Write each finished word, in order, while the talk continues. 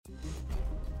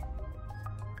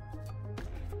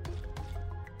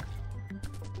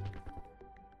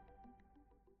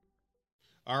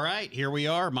All right, here we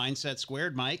are, Mindset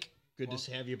Squared. Mike, good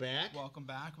to have you back. Welcome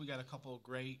back. We got a couple of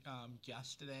great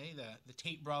guests today, the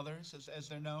Tate brothers, as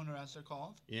they're known or as they're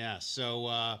called. Yeah, so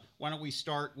why don't we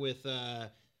start with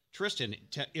Tristan?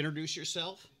 Introduce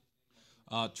yourself.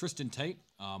 Tristan Tate.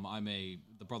 I'm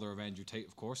the brother of Andrew Tate,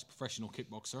 of course, professional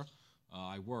kickboxer.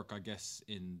 I work, I guess,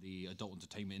 in the adult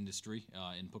entertainment industry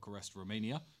in Bucharest,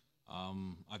 Romania.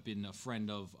 I've been a friend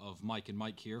of Mike and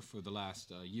Mike here for the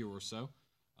last year or so.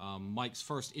 Mike's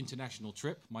first international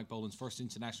trip, Mike Boland's first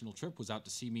international trip, was out to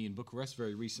see me in Bucharest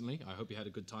very recently. I hope you had a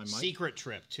good time, Mike. Secret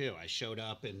trip, too. I showed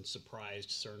up and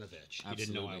surprised Cernovich. He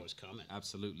didn't know I was coming.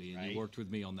 Absolutely, and right? you worked with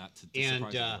me on that to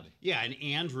surprise everybody. Yeah, and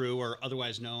Andrew, or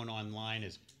otherwise known online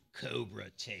as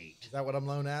Cobra Tate. Is that what I'm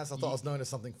known as? I thought I was known as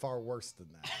something far worse than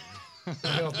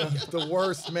that. the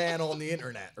worst man on the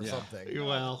internet or something.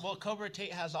 Well, Cobra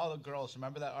Tate has all the girls.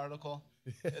 Remember that article?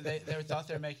 they thought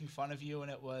they were making fun of you,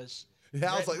 and it was...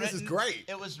 Yeah, I was like, this is great.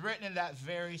 It was written in that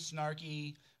very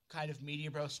snarky kind of media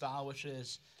bro style, which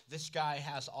is, this guy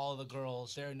has all the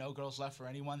girls. There are no girls left for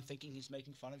anyone, thinking he's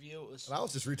making fun of you. And I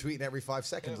was just retweeting every 5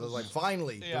 seconds. I was like,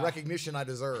 finally, the recognition I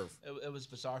deserve. It was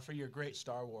bizarre for your great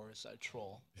Star Wars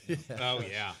troll. Oh,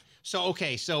 yeah.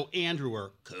 So Andrew,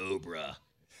 or Cobra,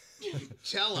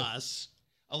 tell us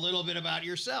a little bit about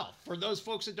yourself for those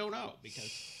folks that don't know.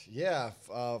 Because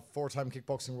four-time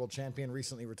kickboxing world champion,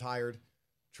 recently retired,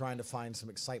 trying to find some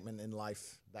excitement in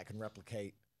life that can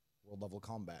replicate world-level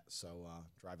combat. So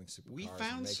driving supercars. We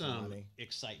found some money.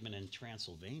 excitement in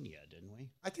Transylvania, didn't we?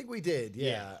 I think we did,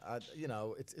 yeah.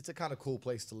 It's a kind of cool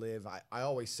place to live. I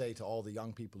always say to all the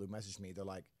young people who message me, they're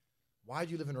like, why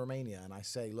do you live in Romania? And I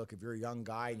say, look, if you're a young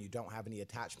guy and you don't have any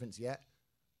attachments yet,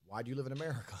 why do you live in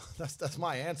America? That's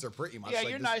my answer, pretty much. Yeah, like,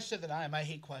 you're nicer than I am. I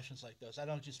hate questions like those. I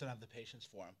don't have the patience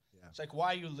for them. Yeah. It's like, why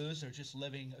are you loser just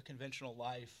living a conventional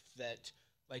life that...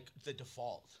 like the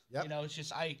default. Yep. You know, it's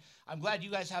just I'm glad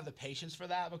you guys have the patience for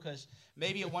that, because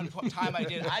maybe at one time I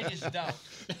did. I just don't.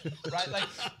 Right? Like,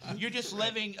 you're just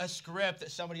living a script that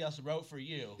somebody else wrote for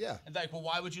you. Yeah. And like, well,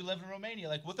 why would you live in Romania?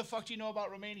 Like, what the fuck do you know about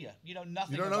Romania? You know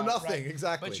nothing. You don't know nothing, right?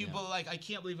 exactly. But like, I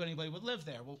can't believe anybody would live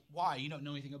there. Well, why? You don't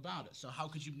know anything about it. So how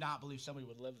could you not believe somebody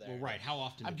would live there? Well, right. How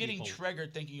often? I'm getting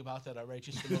triggered thinking about that already.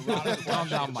 Just the moronic. Calm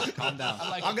down, Mike. Calm down.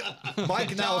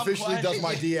 Mike now officially does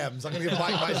my DMs. I'm gonna give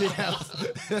Mike my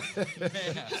DMs.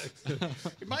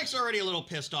 Mike's already a little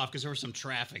pissed off because there was some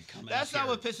traffic coming. That's not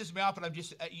what pisses me off, but I'm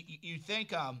just you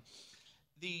think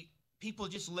the people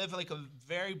just live like a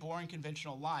very boring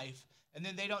conventional life, and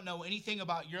then they don't know anything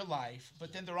about your life,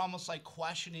 but then they're almost like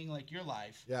questioning like your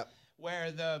life. Yeah.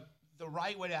 Where the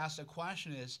right way to ask the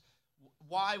question is,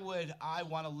 why would I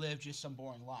want to live just some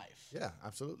boring life? Yeah,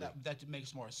 absolutely. That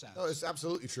makes more sense. No, it's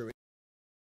absolutely true.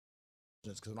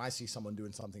 Because when I see someone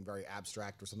doing something very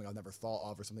abstract or something I've never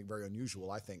thought of or something very unusual,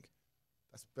 I think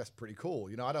that's pretty cool.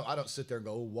 You know, I don't sit there and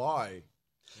go, oh, why?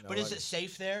 You know, but is it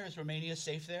safe there? Is Romania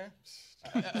safe there?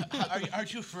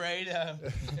 Aren't you afraid?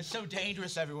 It's so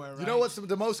dangerous everywhere, right? You know what's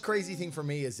the most crazy thing for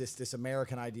me is this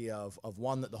American idea of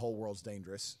one, that the whole world's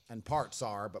dangerous, and parts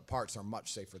are, but parts are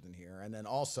much safer than here. And then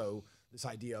also this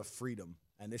idea of freedom.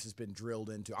 And this has been drilled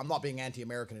into, I'm not being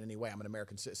anti-American in any way, I'm an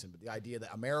American citizen, but the idea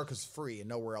that America's free and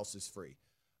nowhere else is free.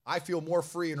 I feel more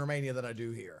free in Romania than I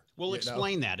do here. Well,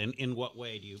 explain that. In what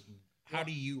way how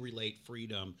do you relate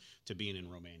freedom to being in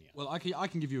Romania? Well, I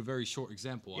can give you a very short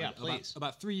example. Yeah, please.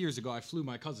 About 3 years ago, I flew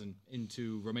my cousin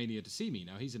into Romania to see me.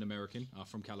 Now, he's an American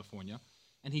from California.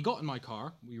 And he got in my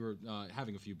car. We were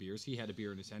having a few beers. He had a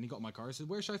beer in his hand. He got in my car. I said,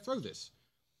 where should I throw this?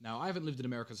 Now, I haven't lived in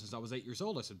America since I was 8 years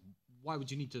old. I said, why would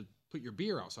you need to put your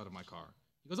beer outside of my car?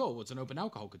 He goes, oh, well, it's an open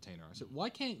alcohol container. I said, why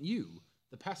can't you,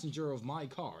 the passenger of my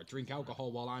car, drink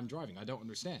alcohol while I'm driving? I don't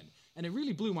understand. And it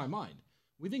really blew my mind.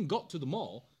 We then got to the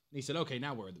mall, and he said, okay,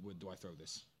 now where do I throw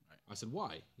this? Right. I said,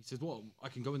 why? He said, well, I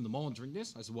can go in the mall and drink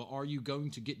this. I said, well, are you going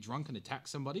to get drunk and attack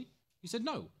somebody? He said,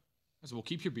 no. I said, well,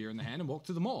 keep your beer in the hand and walk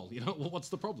to the mall. You know, what's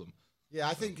the problem? Yeah,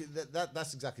 I think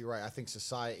that's exactly right. I think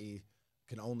society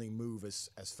can only move as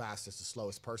fast as the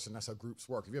slowest person. That's how groups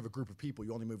work. If you have a group of people,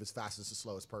 you only move as fast as the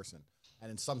slowest person.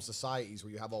 And in some societies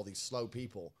where you have all these slow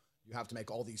people, you have to make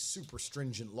all these super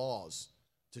stringent laws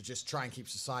to just try and keep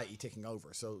society ticking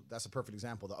over. So that's a perfect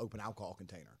example, the open alcohol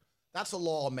container. That's a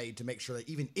law made to make sure that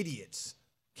even idiots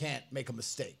can't make a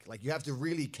mistake. Like, you have to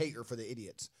really cater for the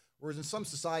idiots. Whereas in some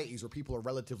societies where people are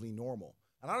relatively normal,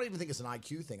 and I don't even think it's an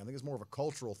IQ thing, I think it's more of a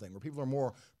cultural thing, where people are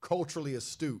more culturally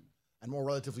astute and more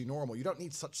relatively normal. You don't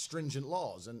need such stringent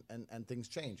laws, and things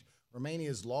change.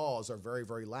 Romania's laws are very,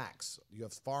 very lax. You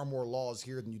have far more laws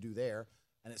here than you do there,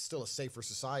 and it's still a safer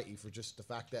society for just the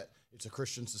fact that it's a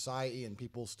Christian society and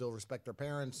people still respect their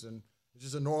parents, and It's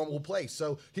just a normal place.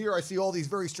 So here I see all these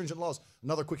very stringent laws.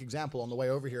 Another quick example, on the way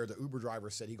over here, the Uber driver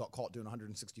said he got caught doing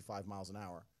 165 miles an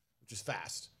hour, which is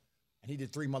fast. And he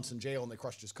did 3 months in jail and they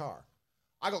crushed his car.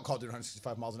 I got caught doing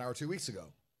 165 miles an hour 2 weeks ago.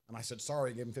 And I said,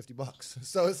 sorry, I gave him $50.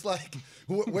 So it's like,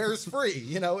 where's free?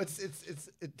 You know, it's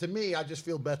to me, I just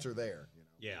feel better there.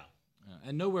 You know? Yeah.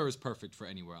 And nowhere is perfect for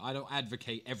anywhere. I don't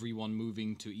advocate everyone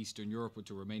moving to Eastern Europe or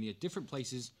to Romania. Different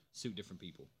places suit different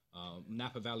people.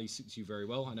 Napa Valley suits you very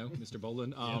well, I know, Mr.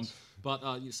 Boland. Yes. But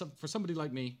for somebody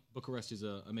like me, Bucharest is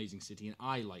an amazing city, and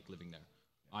I like living there.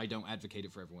 I don't advocate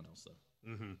it for everyone else,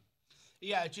 though. Mm-hmm.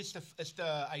 Yeah, it's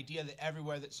the idea that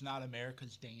everywhere that's not America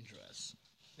is dangerous.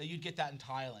 That you'd get that in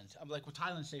Thailand. I'm like, well,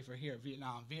 Thailand's safer here.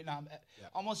 Vietnam,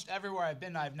 almost everywhere I've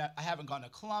been, I haven't gone to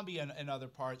Colombia and other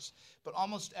parts, but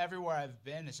almost everywhere I've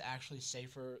been is actually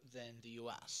safer than the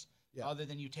U.S. Yeah. Other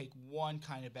than you take one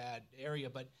kind of bad area,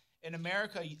 but in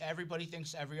America, everybody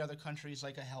thinks every other country is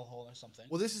like a hellhole or something.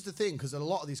 Well, this is the thing, because in a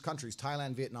lot of these countries,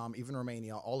 Thailand, Vietnam, even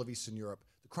Romania, all of Eastern Europe,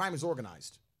 the crime is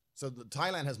organized. So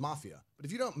Thailand has mafia. But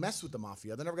if you don't mess with the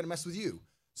mafia, they're never going to mess with you.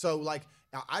 So, like,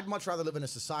 I'd much rather live in a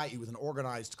society with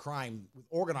organized crime,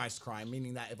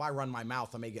 meaning that if I run my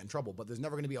mouth, I may get in trouble. But there's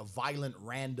never going to be a violent,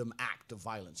 random act of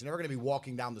violence. You're never going to be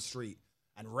walking down the street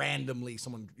and randomly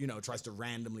someone, tries to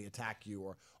randomly attack you,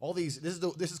 or all these.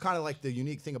 This is kind of like the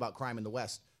unique thing about crime in the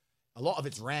West. A lot of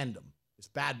it's random. It's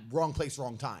bad, wrong place,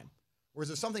 wrong time. Whereas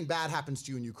if something bad happens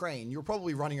to you in Ukraine, you're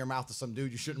probably running your mouth to some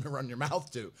dude you shouldn't be running your mouth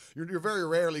to. You're very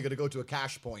rarely going to go to a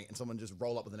cash point and someone just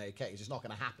roll up with an AK. It's just not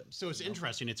going to happen. So it's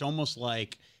interesting. It's almost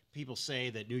like people say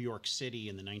that New York City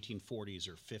in the 1940s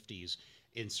or 50s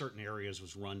in certain areas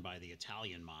was run by the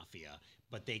Italian mafia,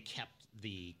 but they kept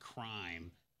the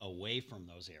crime away from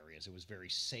those areas. It was very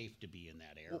safe to be in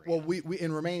that area. Well, we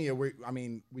in Romania,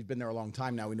 we've been there a long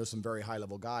time now. We know some very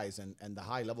high-level guys, and the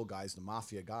high-level guys, the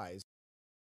mafia guys.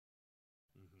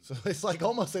 So it's like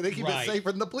almost they keep it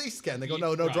safer than the police can. They go,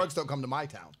 no, drugs don't come to my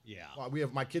town. Yeah. Well,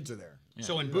 my kids are there. Yeah.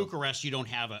 So in Bucharest, you don't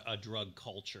have a drug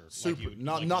culture.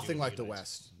 Nothing like the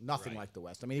West. Nothing like the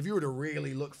West. I mean, if you were to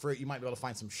really look for it, you might be able to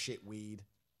find some shit weed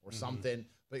or something.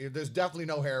 But there's definitely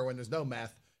no heroin. There's no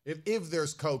meth. If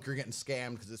there's coke, you're getting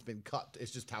scammed because it's been cut.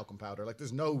 It's just talcum powder. Like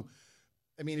there's no.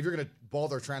 I mean, if you're going to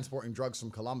bother transporting drugs from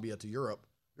Colombia to Europe,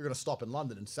 you're going to stop in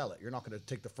London and sell it. You're not going to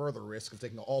take the further risk of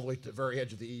taking it all the way to the very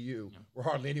edge of the EU, where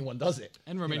hardly anyone does it.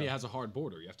 And Romania has a hard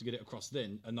border. You have to get it across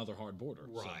then another hard border.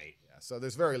 Right. So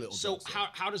there's very little. So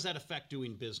how does that affect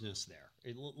doing business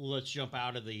there? Let's jump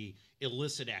out of the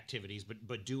illicit activities,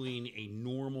 but doing a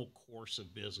normal course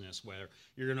of business where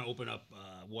you're going to open up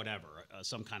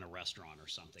some kind of restaurant or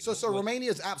something. So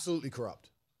Romania is absolutely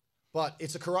corrupt, but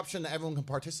it's a corruption that everyone can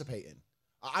participate in.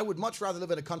 I would much rather live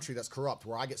in a country that's corrupt,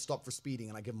 where I get stopped for speeding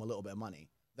and I give them a little bit of money,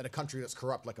 than a country that's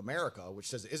corrupt like America, which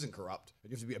says it isn't corrupt,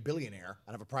 and you have to be a billionaire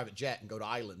and have a private jet and go to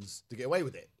islands to get away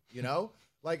with it.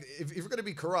 Like if you're going to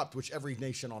be corrupt, which every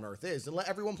nation on earth is, then let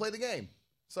everyone play the game.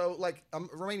 So like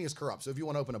Romania is corrupt. So if you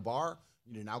want to open a bar,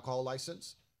 you need an alcohol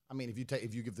license. I mean, if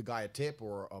you give the guy a tip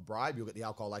or a bribe, you'll get the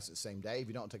alcohol license the same day. If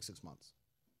you don't, it takes 6 months.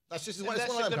 That's just one of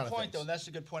them kind of point, though. That's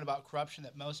a good point about corruption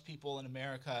that most people in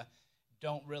America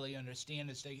don't really understand.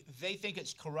 Is they think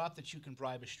it's corrupt that you can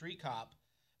bribe a street cop,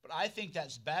 but I think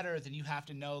that's better than you have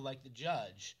to know like the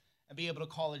judge and be able to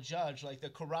call a judge. Like the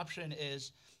corruption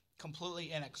is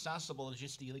completely inaccessible to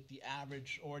just the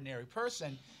average ordinary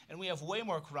person, and we have way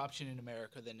more corruption in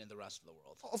America than in the rest of the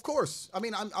world. Of course. I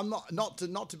mean, I'm not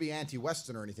to be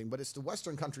anti-Western or anything, but it's the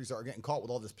Western countries that are getting caught with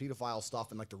all this pedophile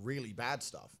stuff and like the really bad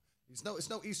stuff. It's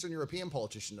no Eastern European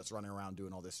politician that's running around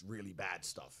doing all this really bad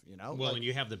stuff, Well, and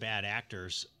you have the bad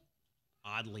actors,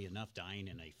 oddly enough, dying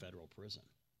in a federal prison.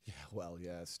 Yeah, well,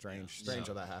 yeah, it's strange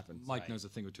how that happens. Mike knows a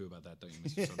thing or two about that, don't you,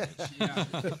 Mr.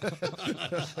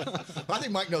 Sunovich? I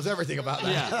think Mike knows everything about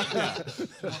that.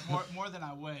 Yeah. More than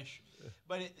I wish.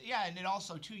 But and then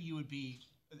also too, you would be,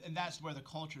 and that's where the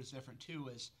culture is different too.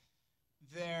 Is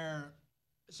there?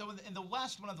 So in the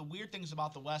West, one of the weird things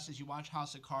about the West is you watch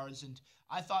House of Cards, and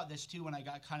I thought this too when I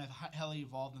got kind of heavily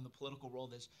involved in the political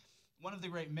world. Is one of the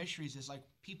great mysteries is like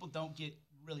people don't get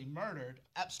really murdered,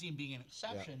 Epstein being an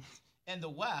exception, in the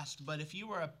West. But if you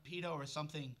were a pedo or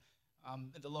something,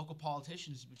 the local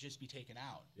politicians would just be taken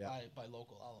out by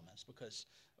local elements because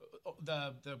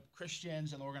the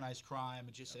Christians and organized crime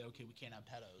would just say, okay, we can't have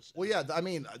pedos. Well, yeah, I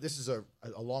mean, this is a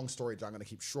long story that I'm going to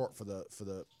keep short for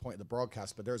the point of the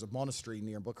broadcast, but there's a monastery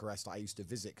near Bucharest I used to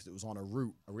visit because it was on a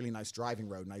route, a really nice driving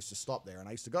road, and I used to stop there, and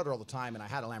I used to go there all the time, and I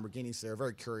had a Lamborghini, so they were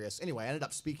very curious. Anyway, I ended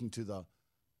up speaking to the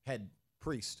head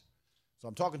priest. So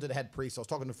I'm talking to the head priest. I was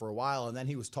talking to him for a while, and then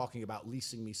he was talking about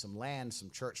leasing me some land, some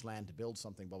church land to build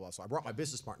something, blah, blah. So I brought my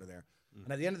business partner there.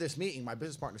 And at the end of this meeting, my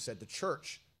business partner said the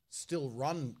church still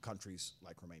run countries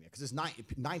like Romania because there's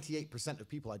 98% of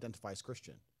people identify as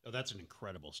Christian. Oh, that's an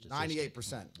incredible statistic.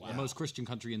 98%. The most Christian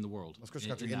country in the world. Most Christian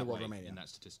country in the world, Romania. In that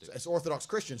statistic. So it's Orthodox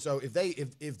Christian. So if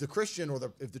the Christian or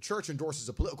if the church endorses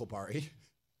a political party,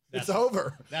 it's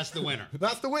over. That's the winner.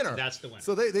 That's the winner. That's the winner.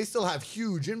 So they still have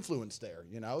huge influence there,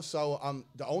 you know. So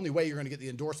the only way you're going to get the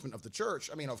endorsement of the church,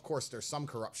 I mean, of course, there's some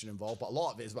corruption involved, but a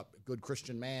lot of it is about good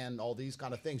Christian man, all these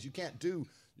kind of things. You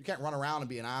can't run around and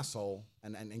be an asshole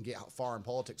and get far in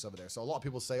politics over there. So a lot of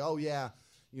people say, oh yeah,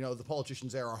 you know, the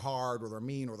politicians there are hard or they're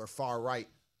mean or they're far right.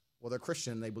 Well, they're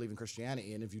Christian. They believe in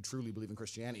Christianity, and if you truly believe in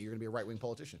Christianity, you're going to be a right-wing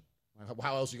politician.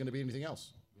 How else are you going to be anything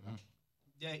else? You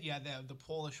know? Yeah. The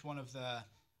Polish, one of the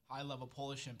high-level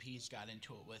Polish MPs got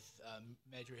into it with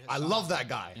Major. I love that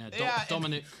guy. Yeah,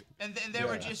 Dominic. And they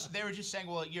were just saying,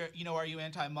 well, are you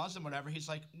anti-Muslim, whatever? He's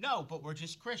like, no, but we're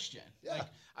just Christian. Yeah. Like,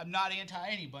 I'm not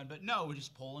anti-anyone, but no, we're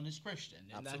just Poland is Christian,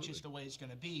 and Absolutely. that's just the way it's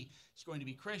going to be. It's going to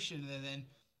be Christian, and then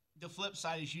the flip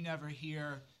side is you never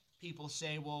hear people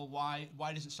say, well, why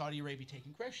doesn't Saudi Arabia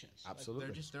taking Christians?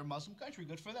 Absolutely. Like, they're a Muslim country.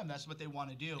 Good for them. That's what they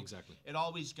want to do. Exactly. It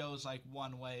always goes like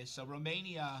one way. So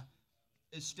Romania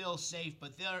is still safe,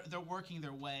 but they're working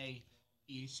their way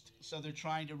east. So they're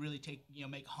trying to really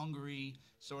make Hungary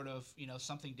sort of,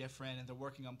 something different, and they're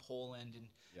working on Poland, and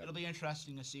it'll be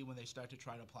interesting to see when they start to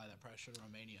try to apply that pressure to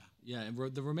Romania. Yeah, and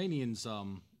the Romanians,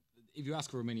 if you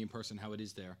ask a Romanian person how it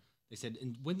is there, they said,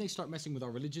 and when they start messing with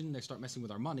our religion, they start messing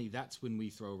with our money, that's when we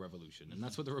throw a revolution. And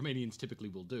that's what the Romanians typically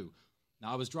will do.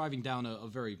 Now, I was driving down a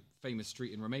very famous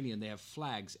street in Romania, and they have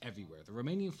flags everywhere. The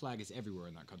Romanian flag is everywhere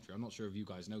in that country. I'm not sure if you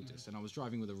guys noticed. And I was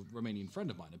driving with a Romanian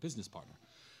friend of mine, a business partner.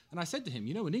 And I said to him,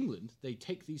 in England, they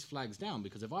take these flags down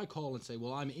because if I call and say,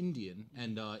 well, I'm Indian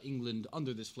and England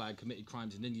under this flag committed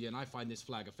crimes in India and I find this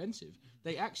flag offensive,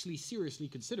 they actually seriously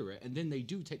consider it, and then they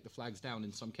do take the flags down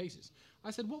in some cases.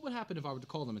 I said, what would happen if I were to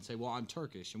call them and say, well, I'm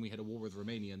Turkish and we had a war with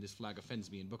Romania and this flag offends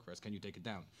me in Bucharest, can you take it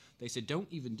down? They said, don't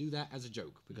even do that as a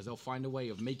joke because they'll find a way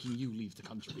of making you leave the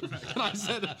country. And I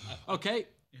said, okay,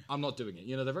 I'm not doing it.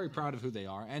 They're very proud of who they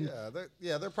are. And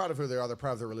they're proud of who they are. They're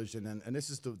proud of their religion. And this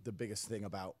is the biggest thing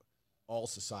about all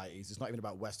societies. It's not even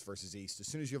about West versus East. As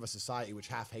soon as you have a society which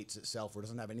half hates itself or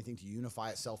doesn't have anything to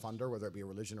unify itself under, whether it be a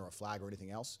religion or a flag or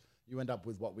anything else, you end up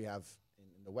with what we have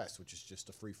in the West, which is just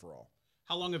a free-for-all.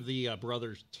 How long have the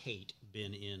brothers Tate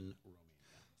been in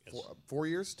Romania? 4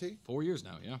 years, T? 4 years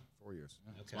now, yeah. 4 years.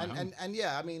 Okay. And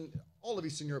yeah, I mean, all of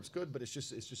Eastern Europe's good, but it's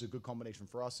just a good combination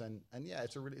for us. And yeah,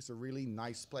 it's a really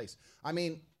nice place. I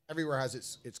mean, everywhere has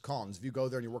its cons. If you go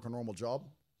there and you work a normal job,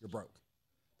 you're broke.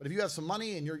 But if you have some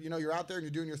money and you're out there and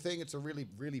you're doing your thing, it's a really,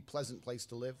 really pleasant place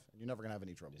to live, and you're never gonna have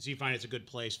any trouble. So you find it's a good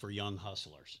place for young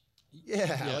hustlers? Yeah,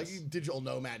 Yes. like digital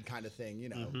nomad kind of thing.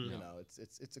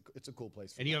 It's a cool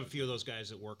place. And you have a few of those guys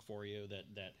that work for you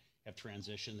that have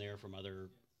transitioned there from other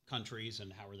countries,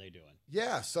 and how are they doing?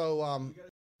 Yeah. So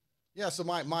so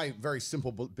my very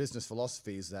simple business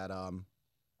philosophy is that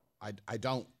I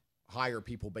don't hire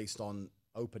people based on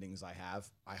openings I have.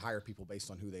 I hire people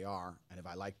based on who they are and if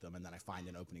I like them, and then I find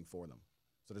an opening for them.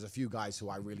 So there's a few guys who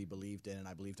I really believed in, and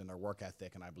I believed in their work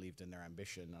ethic, and I believed in their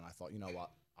ambition, and I thought, you know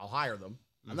what, I'll hire them,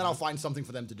 and then I'll find something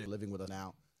for them to do living with us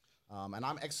now. And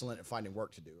I'm excellent at finding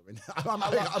work to do. I mean, I'm How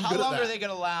good at long that. are they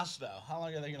going to last, though? How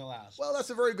long are they going to last? Well,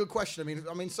 that's a very good question.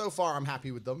 I mean, so far I'm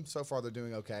happy with them. So far they're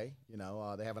doing okay.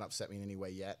 They haven't upset me in any way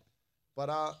yet.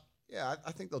 But yeah,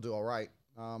 I think they'll do all right.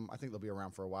 I think they'll be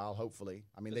around for a while, hopefully.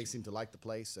 I mean, they seem to like the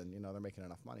place, and they're making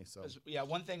enough money. So yeah,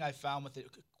 one thing I found with the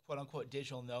quote unquote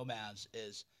digital nomads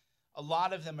is a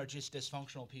lot of them are just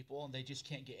dysfunctional people, and they just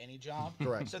can't get any job.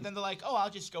 Correct. So then they're like, oh, I'll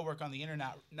just go work on the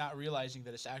internet, not realizing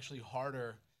that it's actually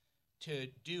harder to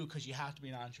do because you have to be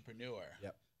an entrepreneur.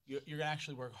 Yep. You're gonna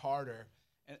actually work harder.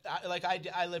 And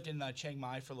I lived in Chiang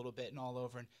Mai for a little bit and all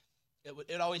over, and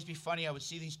it'd always be funny. I would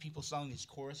see these people selling these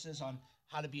courses on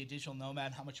how to be a digital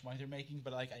nomad, how much money they're making,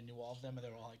 but I knew all of them, and they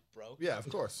were all broke. yeah, of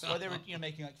course. Or they were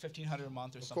making like $1,500 a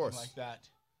month or something course. like that.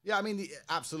 Yeah, I mean,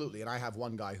 absolutely. And I have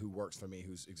one guy who works for me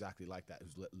who's exactly like that,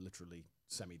 who's literally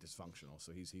semi-dysfunctional,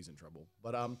 so he's in trouble.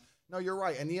 But no, you're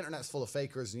right. And the internet's full of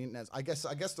fakers. And the internet's, I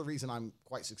guess the reason I'm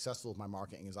quite successful with my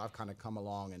marketing is I've kind of come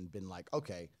along and been like,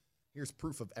 okay, here's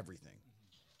proof of everything,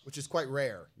 which is quite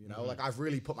rare. Like I've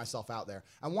really put myself out there.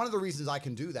 And one of the reasons I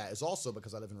can do that is also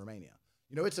because I live in Romania.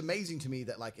 It's amazing to me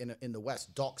that like in the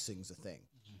West, doxing's a thing.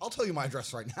 I'll tell you my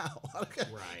address right now. Okay.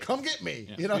 Right. Come get me.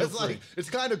 Yeah, It's like, it's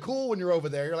kind of cool when you're over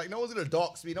there. You're like, no one's going to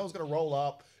dox me. No one's going to roll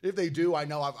up. If they do, I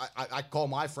know I call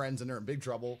my friends and they're in big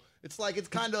trouble. it's like it's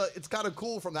kind of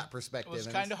cool from that perspective. It was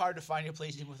kind of hard to find a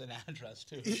place even with an address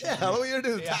too. Yeah, what are you gonna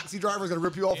do? The taxi driver's gonna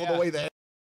rip you off on the way there.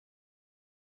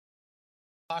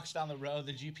 Blocks down the road,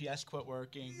 the GPS quit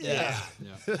working. Yeah.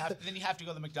 Then you have to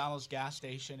go to the McDonald's gas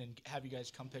station and have you guys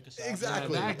come pick us up.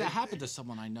 Exactly. That happened to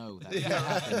someone I know. That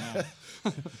happened,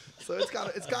 yeah. So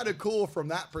it's kind of cool from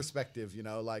that perspective, you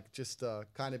know, like just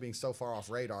kind of being so far off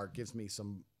radar gives me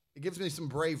some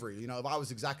bravery. You know, if I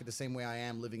was exactly the same way I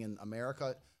am living in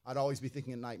America, I'd always be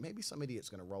thinking at night, maybe some idiot's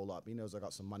going to roll up. He knows I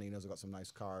got some money. He knows I got some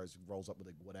nice cars. Rolls up with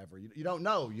whatever. You don't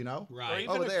know, you know? Right. Or even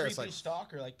Over a there, creepy it's like,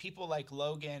 stalker, like people like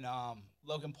Logan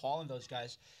Paul and those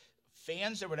guys,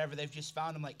 fans or whatever, they've just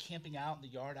found them like camping out in the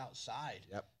yard outside.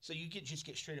 Yep. So you could just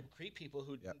get straight up creep people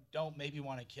who don't maybe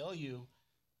want to kill you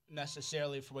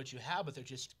necessarily for what you have, but they're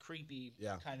just creepy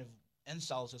kind of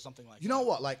incels or something like that. You know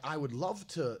what? Like, I would love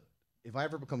to, if I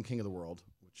ever become king of the world,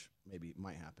 which maybe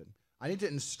might happen, I need to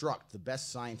instruct the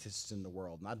best scientists in the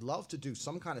world. And I'd love to do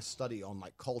some kind of study on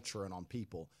like culture and on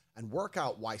people and work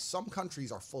out why some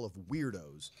countries are full of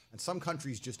weirdos and some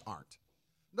countries just aren't.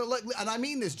 No, like, and I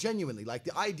mean this genuinely. Like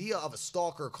the idea of a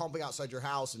stalker camping outside your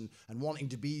house and wanting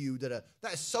to be you, that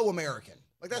is so American.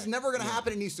 Like that's never going to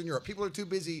happen in Eastern Europe. People are too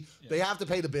busy. They have to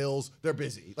pay the bills. They're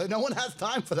busy. Like no one has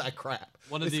time for that crap.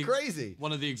 It's crazy.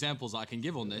 One of the examples I can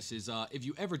give on this is if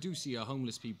you ever do see a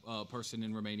homeless person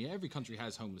in Romania, every country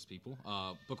has homeless people.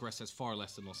 Bucharest has far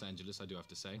less than Los Angeles, I do have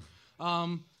to say.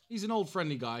 He's an old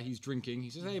friendly guy. He's drinking.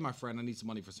 He says, hey, my friend, I need some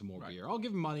money for some more beer. I'll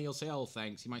give him money. He'll say, oh,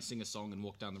 thanks. He might sing a song and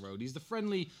walk down the road. He's the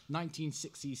friendly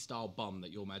 1960s style bum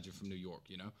that you'll imagine from New York,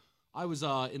 you know? I was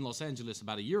in Los Angeles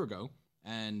about a year ago,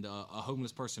 and a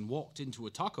homeless person walked into a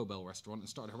Taco Bell restaurant and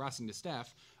started harassing the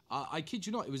staff. I kid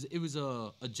you not, it was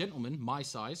a gentleman my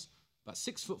size, about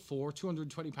 6'4",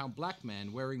 220-pound black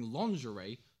man wearing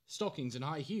lingerie, stockings, and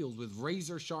high heels with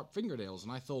razor-sharp fingernails.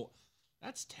 And I thought,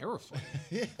 that's terrifying.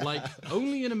 Like,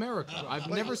 only in America. I've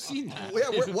never seen that.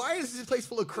 Yeah, why is this place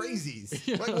full of crazies?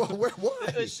 Like, why?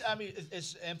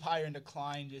 It's empire in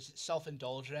decline. It's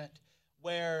self-indulgent.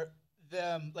 Where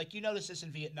like you notice this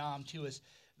in Vietnam too, is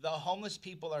the homeless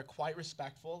people are quite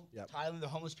respectful. Thailand, the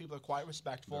homeless people are quite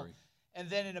respectful. Very. And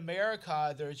then in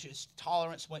America, there's just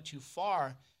tolerance went too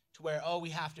far to where,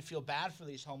 we have to feel bad for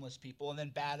these homeless people, and then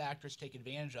bad actors take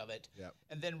advantage of it.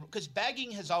 And then, because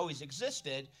begging has always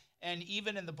existed, and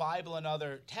even in the Bible and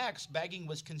other texts, begging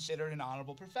was considered an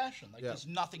honorable profession. Like, there's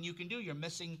nothing you can do. You're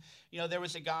missing, there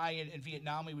was a guy in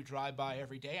Vietnam we would drive by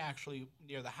every day, actually,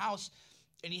 near the house,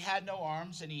 and he had no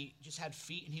arms, and he just had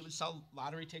feet, and he would sell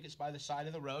lottery tickets by the side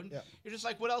of the road. You're just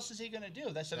like, what else is he going to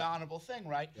do? That's an honorable thing,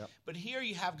 right? But here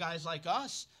you have guys like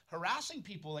us harassing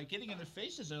people, like getting in their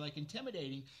faces. They're like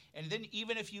intimidating. And then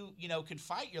even if you, could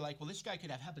fight, you're like, well, this guy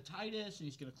could have hepatitis, and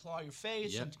he's going to claw your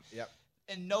face.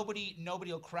 And nobody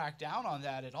will crack down on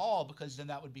that at all, because then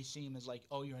that would be seen as like,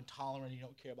 oh, you're intolerant, you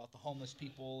don't care about the homeless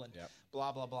people, and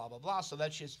blah, blah, blah, blah, blah. So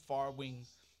that's just far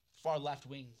left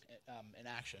wing in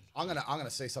action. I'm gonna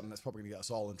say something that's probably gonna get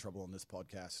us all in trouble on this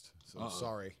podcast. So I'm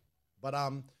sorry, but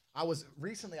I've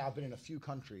been in a few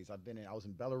countries. I was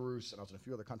in Belarus and I was in a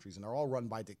few other countries, and they're all run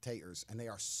by dictators, and they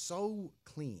are so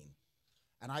clean.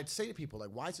 And I'd say to people, like,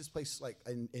 why is this place like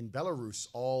in Belarus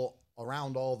all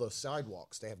around all the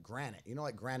sidewalks they have granite?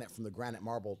 Like granite from the granite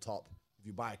marble top. If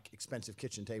you buy an expensive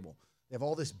kitchen table, they have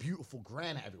all this beautiful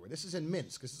granite everywhere. This is in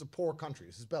Minsk. This is a poor country.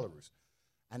 This is Belarus.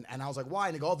 And I was like, why?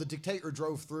 And they go, the dictator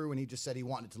drove through, and he just said he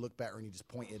wanted it to look better, and he just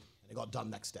pointed, and it got done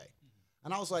next day.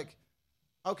 And I was like,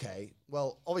 okay,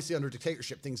 well, obviously under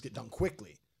dictatorship, things get done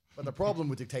quickly. But the problem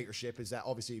with dictatorship is that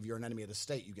obviously if you're an enemy of the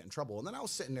state, you get in trouble. And then I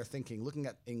was sitting there thinking, looking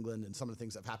at England and some of the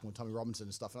things that have happened with Tommy Robinson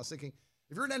and stuff, and I was thinking,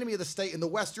 if you're an enemy of the state in the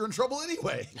West, you're in trouble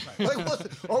anyway. Like,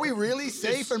 are we really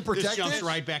safe and protected? This jumps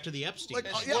right back to the Epstein.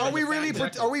 Like, are we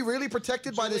really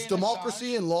protected by this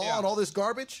democracy and law and all this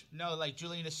garbage? No, like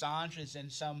Julian Assange is in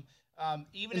some.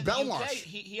 Even in Belmarsh. the UK,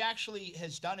 he actually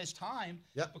has done his time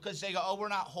because they go, we're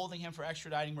not holding him for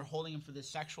extraditing, we're holding him for this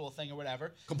sexual thing or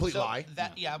whatever. Complete lie.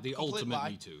 The ultimate lie.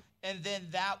 Me Too. And then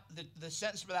the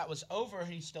sentence for that was over,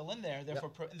 and he's still in there.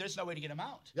 Therefore, there's no way to get him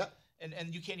out.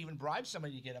 And you can't even bribe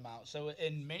somebody to get him out. So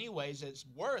in many ways, it's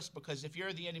worse, because if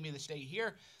you're the enemy of the state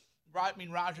here,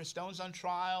 Roger Stone's on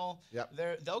trial.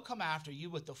 They'll come after you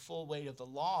with the full weight of the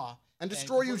law. And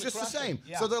destroy you just the same.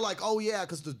 So they're like, oh, yeah,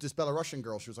 because this Belarusian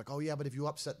girl, she was like, oh, yeah, but if you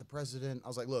upset the president. I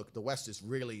was like, look, the West is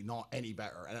really not any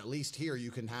better. And at least here you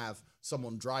can have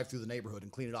someone drive through the neighborhood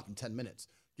and clean it up in 10 minutes.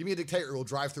 Give me a dictator who will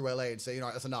drive through L.A. and say,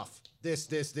 that's enough. This.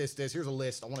 Here's a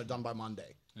list. I want it done by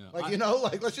Monday.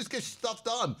 Let's just get stuff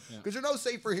done. Because you're no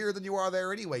safer here than you are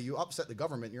there anyway. You upset the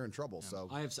government, you're in trouble. So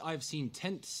I have seen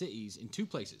tent cities in two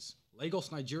places.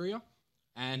 Lagos, Nigeria,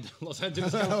 and Los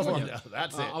Angeles, California.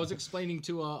 That's it. I was explaining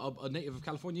to a native of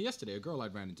California yesterday, a girl I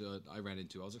ran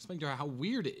into. I was explaining to her how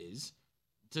weird it is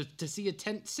to see a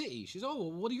tent city. She's, oh,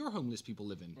 well, what do your homeless people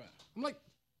live in? Right. I'm like,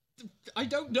 I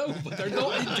don't know, but they're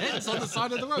not in tents on the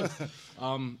side of the road.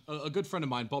 A good friend of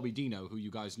mine, Bobby Dino, who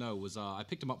you guys know, was I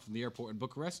picked him up from the airport in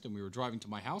Bucharest, and we were driving to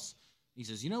my house. He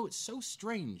says, it's so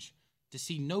strange to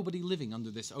see nobody living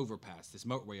under this overpass, this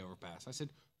motorway overpass. I said,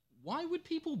 why would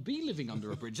people be living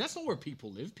under a bridge? That's not where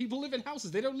people live. People live in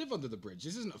houses. They don't live under the bridge.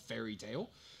 This isn't a fairy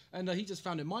tale. And he just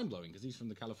found it mind-blowing because he's from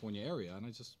the California area, and I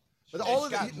just... But it's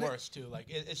gotten worse, too. Like,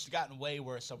 it's gotten way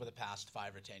worse over the past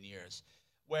 5 or 10 years.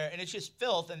 And it's just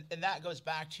filth, and that goes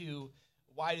back to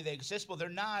why do they exist? Well, they're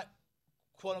not,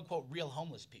 quote-unquote, real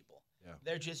homeless people. Yeah.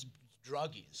 They're just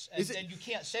druggies. And you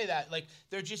can't say that. Like,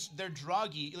 they're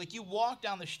druggy. Like, you walk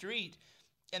down the street,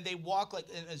 and they walk like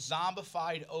in a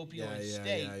zombified opioid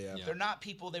state. Yeah. They're not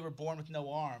people. They were born with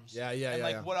no arms.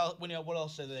 What else? What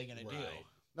else are they gonna do?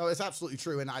 No, it's absolutely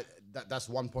true, and that's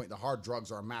one point. The hard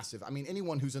drugs are massive. I mean,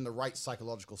 anyone who's in the right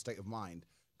psychological state of mind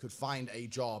could find a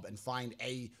job and find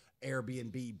a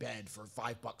Airbnb bed for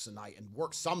 $5 a night and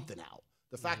work something out.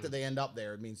 The fact that they end up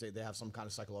there, it means they have some kind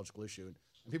of psychological issue.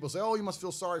 And people say, "Oh, you must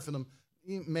feel sorry for them."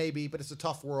 Maybe, but it's a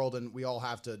tough world, and we all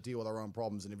have to deal with our own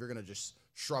problems. And if you're gonna just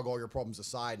shrug all your problems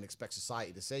aside and expect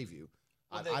society to save you,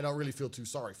 I don't really feel too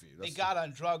sorry for you. They got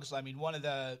on drugs. I mean, one of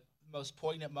the most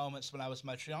poignant moments when I was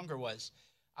much younger was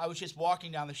I was just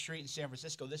walking down the street in San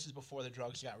Francisco. This is before the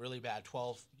drugs got really bad,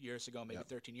 12 years ago, maybe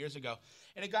 13 years ago.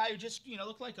 And a guy who just,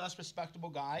 looked like us, respectable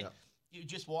guy,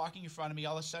 just walking in front of me.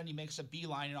 All of a sudden, he makes a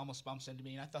beeline and almost bumps into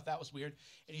me. And I thought that was weird.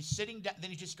 And he's sitting down. Then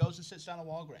he just goes and sits down at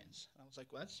Walgreens. And I was like,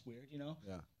 well, that's weird,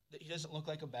 Yeah. He doesn't look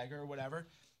like a beggar or whatever.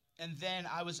 And then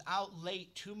I was out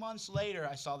late. 2 months later,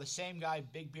 I saw the same guy,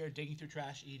 big beard, digging through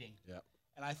trash, eating. Yep.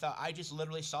 And I thought, I just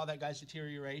literally saw that guy's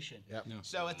deterioration. Yep. Yeah.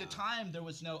 So at the time, there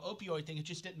was no opioid thing. It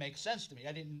just didn't make sense to me.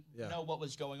 I didn't know what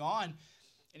was going on.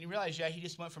 And you realize, he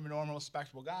just went from a normal,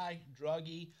 respectable guy,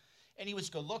 druggy, and he was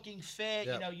good-looking, fit,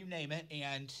 you name it,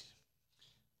 and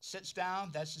sits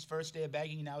down. That's his first day of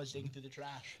begging, and now he's digging through the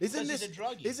trash. Isn't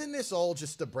this all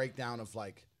just a breakdown of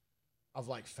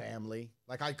family?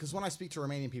 Because when I speak to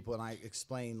Romanian people and I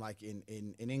explain, like in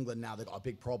England now, they've got a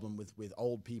big problem with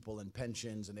old people and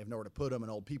pensions, and they've nowhere to put them,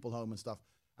 and old people home and stuff.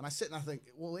 And I sit and I think,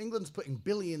 well, England's putting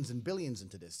billions and billions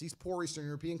into this. These poor Eastern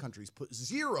European countries put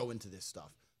zero into this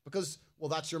stuff because, well,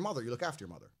 that's your mother. You look after your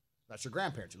mother. That's your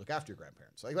grandparents. You look after your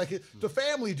grandparents. The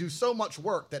family do so much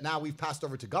work that now we've passed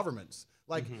over to governments.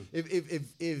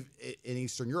 If in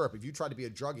Eastern Europe, if you tried to be a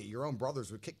druggie, your own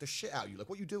brothers would kick the shit out of you. Like,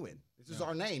 what you doing? This is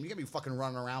our name. You can't be fucking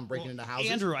running around breaking into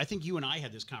houses. Andrew, I think you and I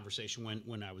had this conversation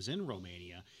when I was in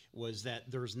Romania, was that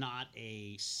there's not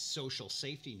a social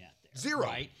safety net there. Zero.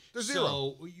 Right? There's zero.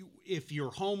 So if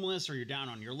you're homeless or you're down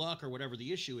on your luck or whatever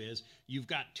the issue is, you've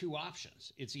got two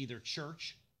options. It's either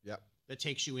church that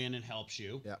takes you in and helps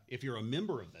you if you're a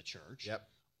member of the church.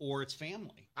 Or it's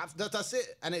family. That's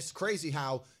it. And it's crazy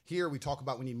how here we talk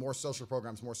about we need more social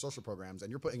programs, and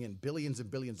you're putting in billions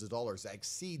and billions of dollars that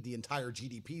exceed the entire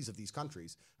GDPs of these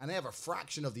countries. And they have a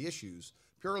fraction of the issues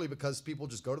purely because people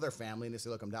just go to their family and they say,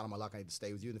 look, I'm down on my luck. I need to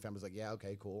stay with you. And the family's like, yeah,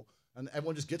 okay, cool. And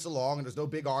everyone just gets along and there's no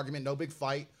big argument, no big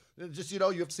fight. Just, you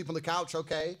have to sleep on the couch,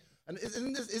 okay. And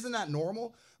isn't that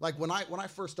normal? Like when I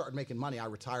first started making money, I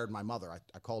retired my mother.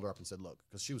 I called her up and said, look,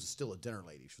 because she was still a dinner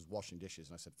lady. She was washing dishes.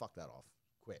 And I said, fuck that off.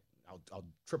 Quit. I'll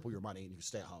triple your money and you can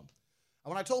stay at home.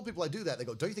 And when I told people I do that, they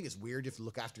go, don't you think it's weird if you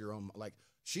look after your own, like,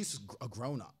 she's a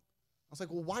grown-up. I was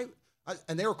like, well, why?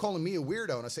 And they were calling me a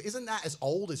weirdo. And I said, isn't that as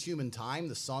old as human time?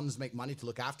 The sons make money to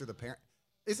look after the parent.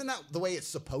 Isn't that the way it's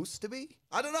supposed to be?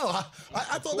 I don't know.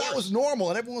 I thought that was normal.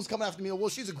 And everyone was coming after me. Well,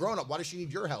 she's a grown-up. Why does she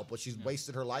need your help? Well, she's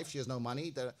wasted her life. She has no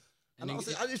money. And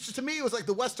to me, it was like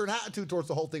the Western attitude towards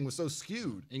the whole thing was so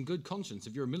skewed. In good conscience,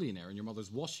 if you're a millionaire and your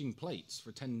mother's washing plates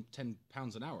for 10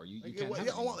 pounds an hour, you can't have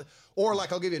it. Or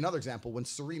like, I'll give you another example. When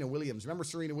Serena Williams, remember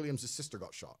Serena Williams' sister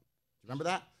got shot? Do you remember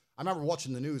that? I remember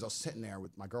watching the news. I was sitting there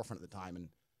with my girlfriend at the time, and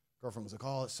girlfriend was like,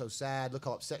 oh, it's so sad. Look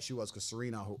how upset she was because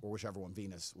Serena, or whichever one,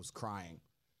 Venus, was crying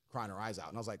her eyes out.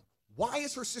 And I was like, why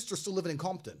is her sister still living in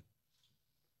Compton?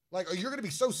 Like, you're going to be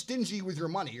so stingy with your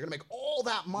money. You're going to make all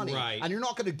that money, and you're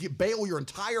not going to bail your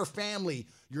entire family,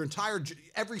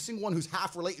 every single one who's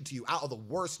half related to you out of the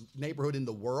worst neighborhood in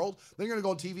the world. Then you're going to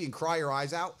go on TV and cry your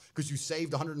eyes out because you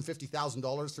saved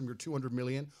 $150,000 from your $200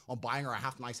 million on buying her a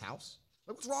half-nice house.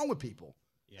 Like, what's wrong with people?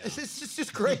 Yeah. It's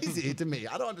just crazy to me.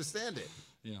 I don't understand it.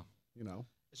 Yeah.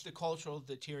 It's the cultural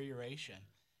deterioration.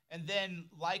 And then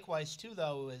likewise, too,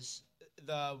 though, is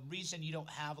the reason you don't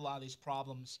have a lot of these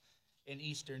problems in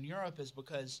Eastern Europe is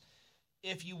because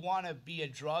if you want to be a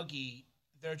druggie,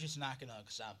 they're just not going to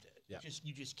accept it. Yeah.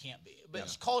 You just can't be. But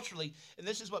it's culturally, and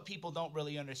this is what people don't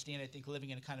really understand. I think living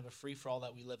in a kind of a free for all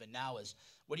that we live in now is,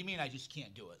 what do you mean I just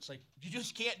can't do it? It's like, you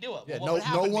just can't do it. Yeah, well,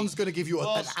 no one's going to give you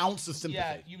an ounce of sympathy.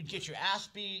 Yeah, you would get your ass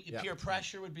beat. Peer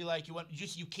pressure would be like,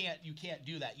 you can't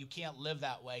do that. You can't live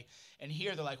that way. And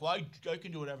here they're like, well, I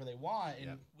can do whatever they want,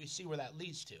 and we see where that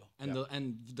leads to.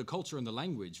 And the culture and the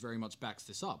language very much backs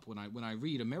this up. When I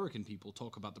read American people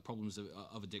talk about the problems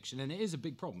of addiction, and it is a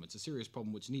big problem. It's a serious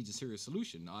problem which needs a serious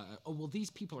solution. Well, these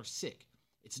people are sick.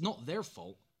 It's not their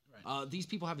fault. Right. These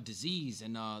people have a disease,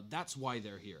 and that's why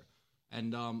they're here.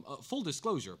 And full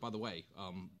disclosure, by the way,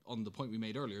 on the point we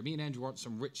made earlier, me and Andrew aren't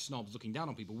some rich snobs looking down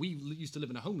on people. We used to live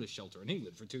in a homeless shelter in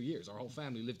England for 2 years. Our whole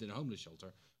family lived in a homeless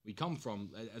shelter. We come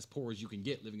from as poor as you can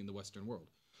get living in the Western world.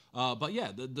 But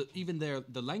yeah, even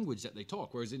the language that they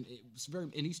talk, whereas in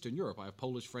Eastern Europe, I have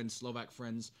Polish friends, Slovak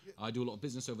friends. I do a lot of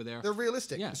business over there. They're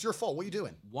realistic. Yeah. It's your fault. What are you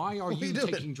doing? Why are you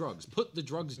taking drugs? Put the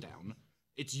drugs down.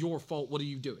 It's your fault. What are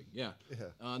you doing? Yeah.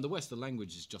 In the West, the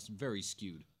language is just very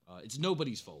skewed. It's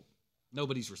nobody's fault.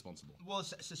 Nobody's responsible. Well,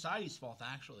 it's society's fault,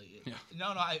 actually. Yeah.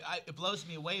 No, it blows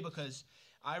me away because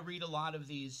I read a lot of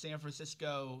these San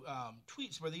Francisco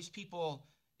tweets where these people,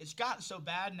 it's gotten so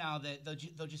bad now that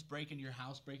they'll just break into your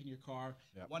house, break into your car.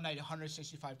 Yep. One night,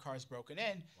 165 cars broken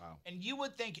in. Wow. And you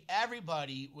would think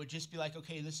everybody would just be like,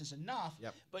 okay, this is enough.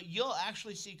 Yep. But you'll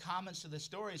actually see comments to the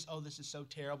stories, oh, this is so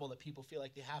terrible that people feel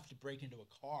like they have to break into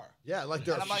a car. Yeah, like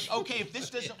they're. And I'm like, okay, if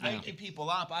this doesn't wake you people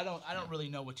up, I don't really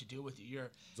know what to do with you.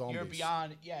 You're Zombies.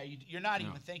 beyond. Yeah, you're not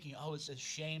even thinking, oh, it's a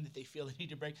shame that they feel they need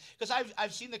to break. Because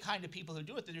I've seen the kind of people who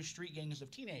do it. That they're street gangs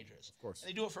of teenagers. Of course. And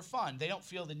they do it for fun. They don't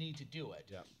feel the need to do it.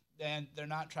 Yeah. And they're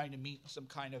not trying to meet some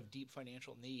kind of deep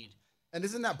financial need. And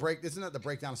isn't that the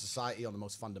breakdown of society on the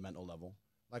most fundamental level?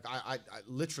 Like I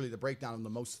literally the breakdown on the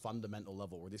most fundamental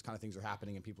level where these kind of things are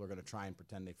happening and people are going to try and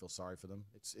pretend they feel sorry for them.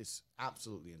 It's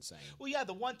absolutely insane. Well, yeah,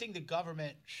 the one thing the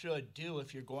government should do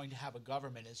if you're going to have a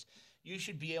government is you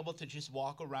should be able to just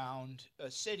walk around a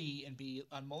city and be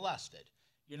unmolested.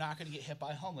 You're not going to get hit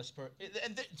by a homeless person.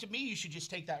 And to me, you should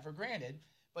just take that for granted.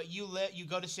 But you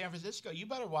go to San Francisco, you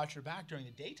better watch your back during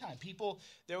the daytime.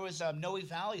 There was Noe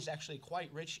Valley is actually a quite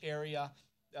rich area.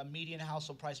 Median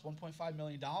household price $1.5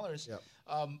 million.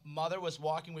 Yep. Mother was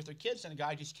walking with her kids, and a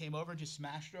guy just came over and just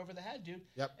smashed her over the head, dude.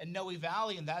 Yep. And Noe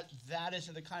Valley, and that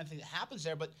isn't the kind of thing that happens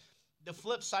there. But the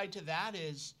flip side to that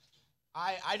is,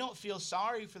 I don't feel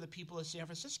sorry for the people of San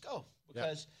Francisco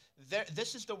because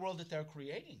this is the world that they're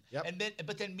creating. Yep.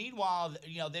 But then meanwhile,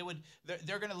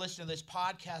 they're going to listen to this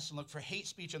podcast and look for hate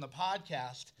speech on the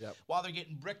podcast while they're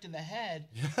getting bricked in the head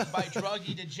by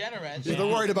druggy degenerates. Yeah, they're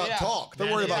worried about talk.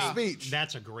 They're worried about speech.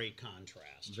 That's a great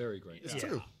contrast. Very great. It's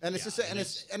true, and it's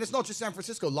it's not just San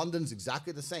Francisco. London's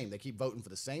exactly the same. They keep voting for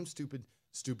the same stupid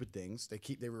things.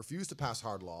 They refuse to pass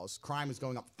hard laws. Crime is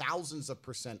going up thousands of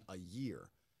 % a year.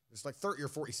 There's like 30 or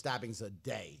 40 stabbings a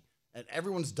day. And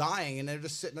everyone's dying, and they're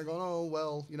just sitting there going, oh,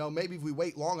 well, maybe if we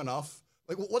wait long enough,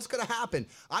 like, what's going to happen?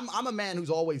 I'm a man who's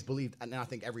always believed, and I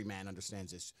think every man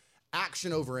understands this,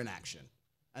 action over inaction.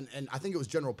 And I think it was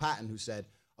General Patton who said,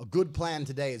 a good plan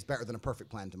today is better than a perfect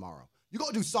plan tomorrow. You got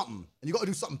to do something, and you got to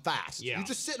do something fast. Yeah. You're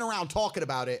just sitting around talking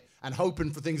about it and hoping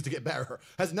for things to get better.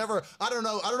 I don't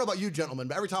know about you gentlemen,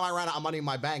 but every time I ran out of money in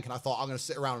my bank and I thought I'm going to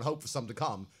sit around and hope for something to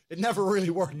come, it never really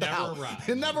worked out.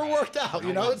 It never worked out.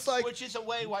 It's like, which is a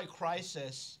way why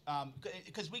crisis,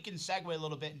 because we can segue a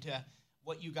little bit into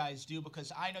what you guys do,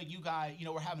 because I know you guys,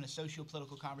 we're having a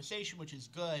socio-political conversation, which is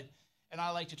good, and I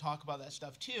like to talk about that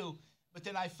stuff too. But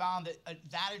then I found that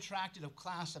that attracted a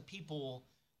class of people.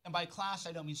 And by class,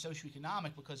 I don't mean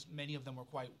socioeconomic, because many of them were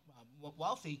quite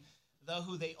wealthy, though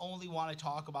who they only want to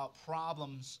talk about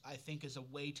problems, I think, is a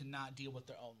way to not deal with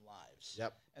their own lives.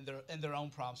 Yep. And their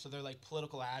own problems. So they're like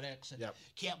political addicts and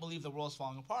can't believe the world's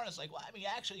falling apart. And it's like, well, I mean,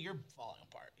 actually, you're falling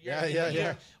apart.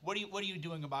 What are you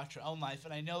doing about your own life?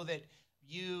 And I know that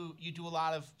you do a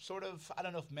lot of sort of, I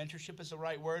don't know if mentorship is the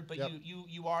right word, but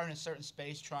you are in a certain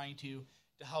space trying to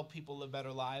help people live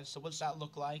better lives. So what's that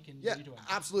look like? And what are you doing?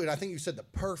 Absolutely. I think you said the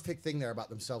perfect thing there about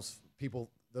themselves.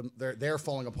 People, they're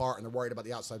falling apart and they're worried about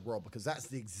the outside world, because that's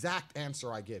the exact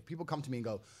answer I give. People come to me and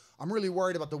go, I'm really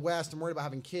worried about the West. I'm worried about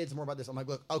having kids. I'm worried about this. I'm like,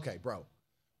 look, okay, bro,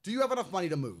 do you have enough money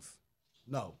to move?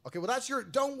 No. Okay, well,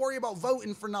 don't worry about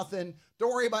voting for nothing.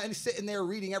 Don't worry about sitting there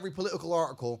reading every political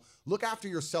article. Look after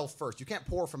yourself first. You can't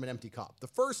pour from an empty cup. The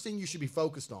first thing you should be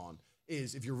focused on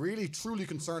is, if you're really truly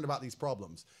concerned about these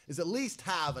problems, is at least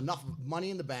have enough money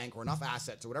in the bank or enough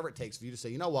assets or whatever it takes for you to say,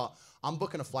 you know what, I'm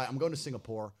booking a flight, I'm going to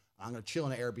Singapore, I'm going to chill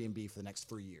in an Airbnb for the next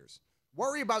 3 years.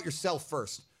 Worry about yourself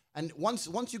first. And once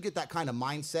you get that kind of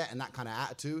mindset and that kind of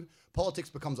attitude, politics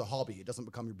becomes a hobby. It doesn't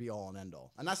become your be-all and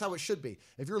end-all. And that's how it should be.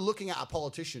 If you're looking at a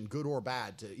politician, good or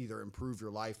bad, to either improve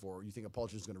your life or you think a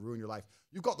politician is going to ruin your life,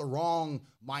 you've got the wrong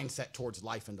mindset towards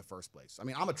life in the first place. I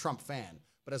mean, I'm a Trump fan,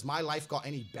 but has my life got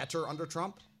any better under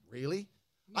Trump? Really?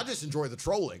 I just enjoy the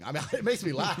trolling. I mean, it makes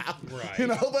me laugh, Right. you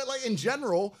know, but like in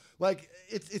general, like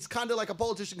it's kind of like a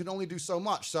politician can only do so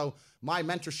much. So my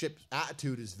mentorship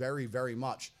attitude is very, very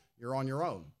much, you're on your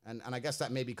own. And I guess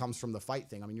that maybe comes from the fight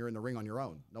thing. I mean, you're in the ring on your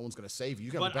own. No one's going to save you.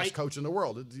 You got But the best coach in the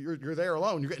world. You're there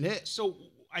alone. You're getting hit. So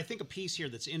I think a piece here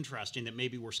that's interesting that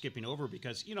maybe we're skipping over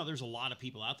because, you know, there's a lot of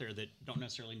people out there that don't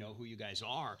necessarily know who you guys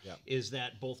are, is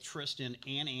that both Tristan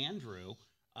and Andrew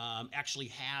actually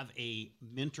have a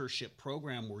mentorship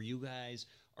program where you guys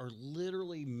are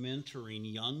literally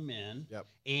mentoring young men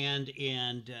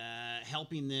and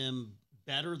helping them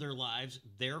better their lives,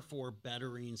 therefore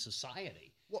bettering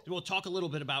society. We'll talk a little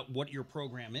bit about what your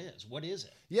program is. What is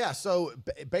it? Yeah, so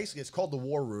basically it's called the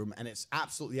War Room, and it's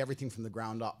absolutely everything from the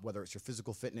ground up, whether it's your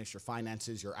physical fitness, your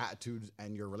finances, your attitudes,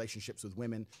 and your relationships with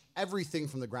women, everything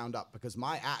from the ground up, because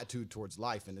my attitude towards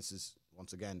life, and this is,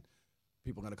 once again,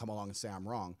 people are going to come along and say I'm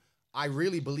wrong, I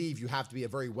really believe you have to be a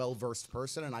very well-versed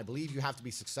person, and I believe you have to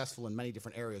be successful in many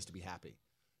different areas to be happy.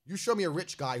 You show me a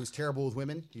rich guy who's terrible with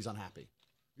women, he's unhappy.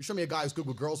 You show me a guy who's good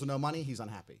with girls with no money, he's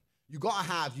unhappy.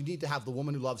 You need to have the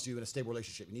woman who loves you in a stable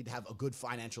relationship. You need to have a good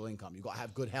financial income. You got to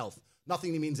have good health.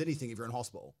 Nothing means anything if you're in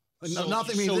hospital.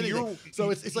 Nothing means anything. So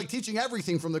it's like teaching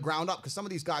everything from the ground up, because some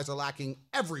of these guys are lacking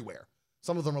everywhere.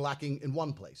 Some of them are lacking in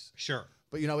one place. Sure.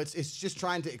 But, you know, it's just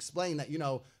trying to explain that, you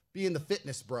know, being the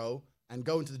fitness bro and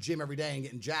going to the gym every day and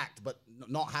getting jacked, but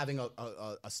not having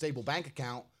a stable bank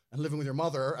account and living with your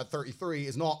mother at 33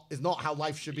 is not how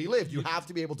life should be lived. You have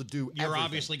to be able to do You're everything.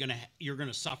 obviously you're going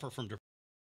to suffer from depression.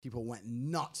 People went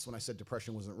nuts when I said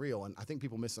depression wasn't real, and I think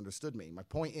people misunderstood me. My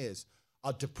point is,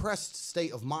 a depressed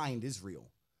state of mind is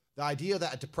real. The idea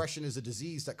that a depression is a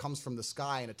disease that comes from the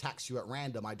sky and attacks you at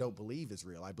random, I don't believe is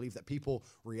real. I believe that people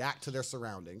react to their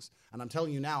surroundings, and I'm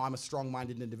telling you now, I'm a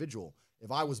strong-minded individual.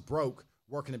 If I was broke,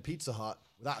 working in Pizza Hut,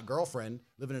 without a girlfriend,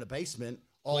 living in a basement,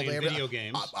 all Playing day, video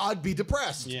games. I'd be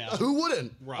depressed. Yeah. Who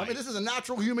wouldn't? Right. I mean, this is a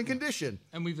natural human condition.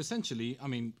 And we've essentially,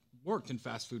 worked in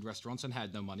fast food restaurants and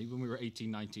had no money when we were 18,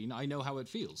 19. I know how it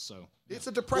feels, so. It's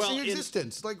a depressing Well,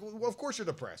 existence. Well, of course you're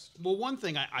depressed. Well, one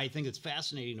thing I think that's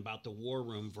fascinating about the War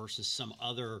Room versus some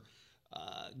other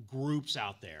groups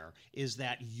out there is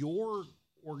that your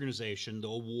organization, the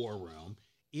War Room,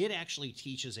 it actually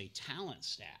teaches a talent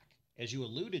stack, as you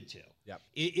alluded to. Yep.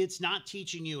 It's not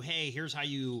teaching you, hey, here's how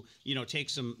you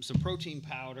take some protein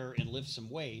powder and lift some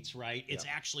weights, right? It's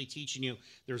actually teaching you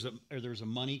there's a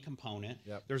money component.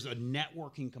 Yep. There's a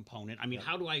networking component. I mean,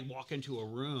 how do I walk into a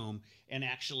room and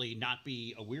actually not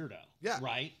be a weirdo? Yeah.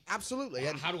 Right? Absolutely.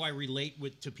 And How do I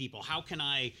relate to people? How can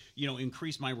I,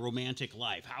 increase my romantic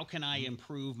life? How can I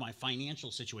improve my financial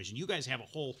situation? You guys have a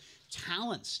whole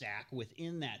talent stack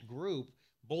within that group.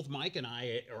 Both Mike and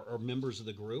I are members of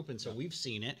the group, and so we've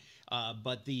seen it.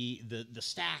 But the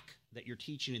stack that you're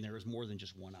teaching in there is more than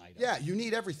just one item. yeah, you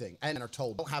need everything. And are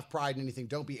told, don't have pride in anything.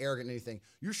 Don't be arrogant in anything.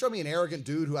 You show me an arrogant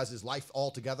dude who has his life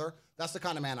all together. That's the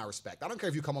kind of man I respect. I don't care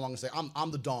if you come along and say,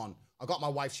 I'm the Don. I got my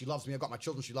wife. She loves me. I got my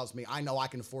children. She loves me. I know I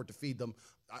can afford to feed them.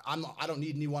 I don't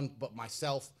need anyone but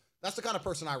myself. That's the kind of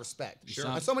person I respect. Sure.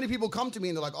 And so many people come to me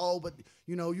and they're like, oh, but,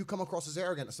 you come across as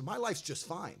arrogant. I said, my life's just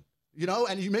fine.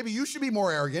 And maybe you should be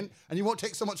more arrogant, and you won't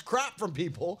take so much crap from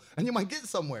people, and you might get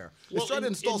somewhere. Let's try to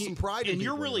install some pride in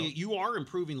people. And you are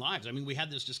improving lives. I mean, we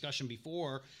had this discussion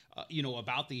before,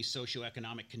 about these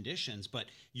socioeconomic conditions, but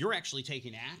you're actually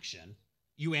taking action.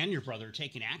 You and your brother are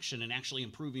taking action and actually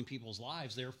improving people's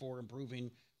lives, therefore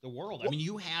improving the world. I mean,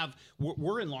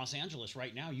 we're in Los Angeles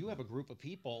right now. You have a group of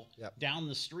people down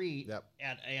the street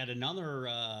at another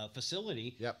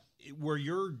facility where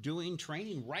you're doing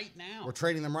training right now. We're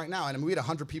training them right now. And we had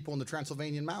 100 people in the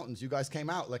Transylvanian mountains. You guys came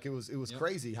out. Like, it was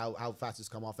crazy how fast it's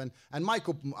come off. And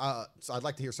Michael, so I'd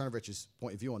like to hear Cernovich's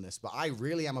point of view on this, but I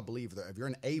really am a believer that if you're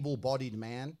an able-bodied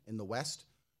man in the West,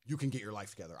 you can get your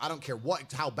life together. I don't care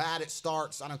how bad it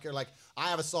starts. I don't care. Like, I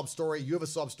have a sub story. You have a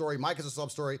sub story. Mike has a sub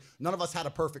story. None of us had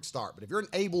a perfect start. But if you're an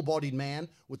able-bodied man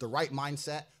with the right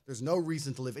mindset, there's no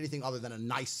reason to live anything other than a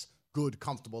nice, good,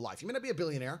 comfortable life. You may not be a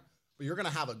billionaire, but you're going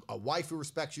to have a wife who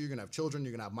respects you. You're going to have children.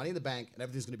 You're going to have money in the bank, and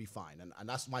everything's going to be fine. And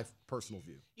that's my personal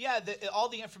view. Yeah, all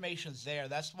the information's there.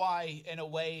 That's why, in a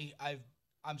way,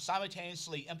 I'm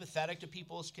simultaneously empathetic to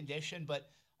people's condition,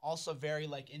 but also very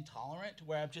intolerant,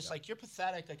 where I'm just like, you're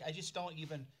pathetic. Like, I just don't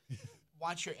even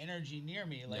want your energy near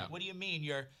me. Like, what do you mean?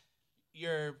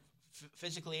 You're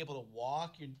physically able to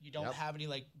walk. You don't have any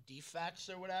like defects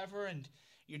or whatever, and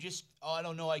you're just, oh, I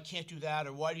don't know, I can't do that,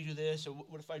 or why do you do this, or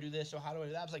what if I do this, or how do I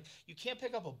do that? I was like, you can't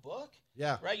pick up a book,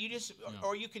 right? You just,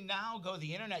 or you can now go to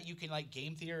the internet, you can like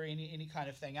game theory, any kind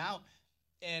of thing out.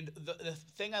 And the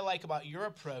thing I like about your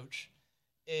approach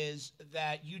is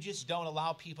that you just don't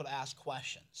allow people to ask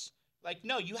questions. Like,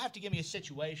 no, you have to give me a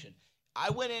situation.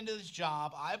 I went into this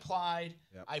job, I applied,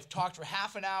 I've talked for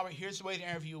half an hour, here's the way the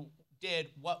interview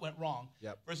did, what went wrong.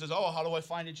 Versus, oh, how do I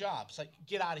find a job? It's like,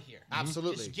 get out of here.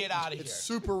 Absolutely. Just get out of here. It's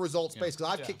super results based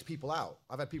because I've kicked people out.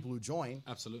 I've had people who join.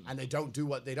 Absolutely. And they don't do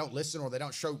what they don't listen or they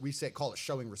don't show. We call it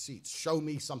showing receipts. Show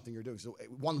me something you're doing. So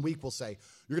 1 week we'll say,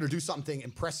 you're going to do something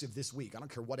impressive this week. I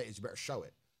don't care what it is. You better show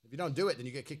it. If you don't do it, then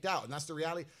you get kicked out. And that's the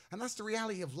reality. And that's the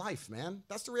reality of life, man.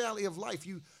 That's the reality of life.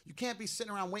 You can't be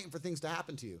sitting around waiting for things to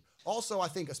happen to you. Also, I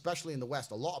think, especially in the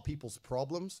West, a lot of people's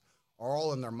problems are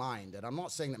all in their mind. And I'm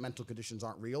not saying that mental conditions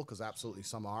aren't real, because absolutely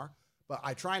some are. But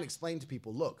I try and explain to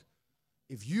people, look,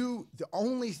 the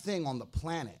only thing on the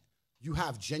planet you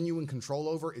have genuine control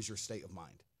over is your state of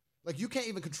mind. Like, you can't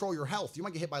even control your health. You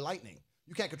might get hit by lightning.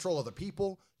 You can't control other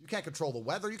people. You can't control the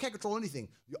weather. You can't control anything.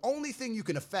 The only thing you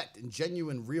can affect in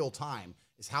genuine real time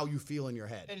is how you feel in your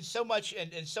head. And so much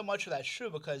of that's true,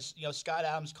 because, Scott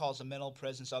Adams calls them mental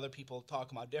prisons. Other people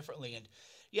talk about differently. And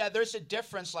yeah, there's a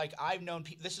difference. Like, I've known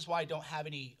people, this is why I don't have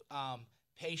any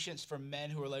patience for men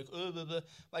who are like, blah, blah.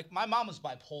 Like, my mom was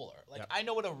bipolar. Like, I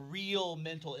know what a real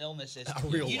mental illness is.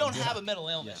 You don't have a mental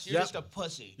illness. You're just a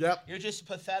pussy. You're just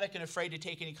pathetic and afraid to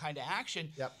take any kind of action.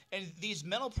 And these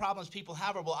mental problems people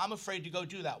have are, well, I'm afraid to go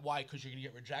do that. Why? Because you're going to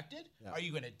get rejected? Are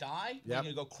you going to die? Are you going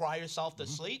to go cry yourself to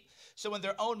sleep? So in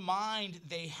their own mind,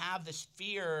 they have this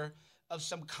fear of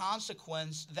some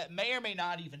consequence that may or may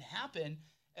not even happen.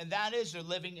 And that is, they're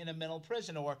living in a mental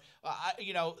prison. Or,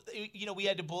 we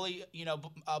had to bully,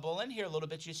 Bolin here a little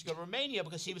bit just to go to Romania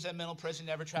because he was in a mental prison,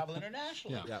 never travel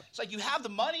internationally. It's like, you have the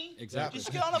money. Exactly.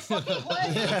 Just get on a fucking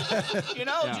plane.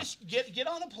 Just get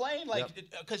on a plane. Like,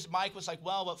 because Mike was like,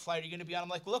 well, what flight are you going to be on? I'm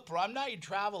like, look, bro, I'm not your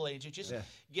travel agent. Just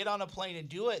get on a plane and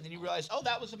do it. And then you realize, oh,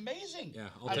 that was amazing.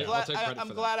 I'm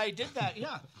glad I did that.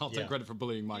 I'll take credit for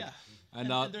bullying Mike.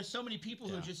 And there's so many people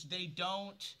who just,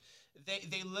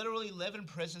 they literally live in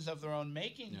prisons of their own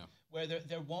making, where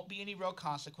there won't be any real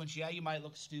consequence. Yeah, you might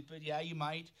look stupid. Yeah, you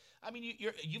might. I mean,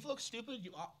 you've looked stupid.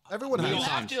 Everyone has. You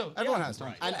have to. Everyone has.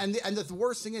 Right. And the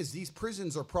worst thing is, these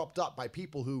prisons are propped up by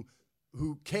people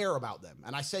who care about them.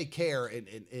 And I say care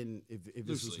if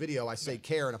this was video, I say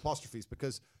care in apostrophes,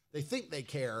 because they think they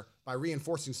care by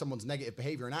reinforcing someone's negative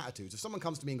behavior and attitudes. If someone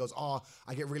comes to me and goes, oh,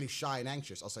 I get really shy and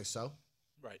anxious, I'll say, so?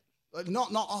 Right. Not,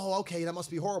 oh, okay, that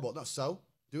must be horrible. No, so?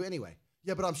 Do it anyway.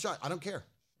 Yeah, but I'm shy. I don't care.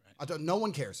 Right. No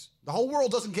one cares. The whole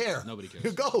world doesn't care. Nobody cares.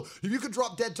 You go. If you could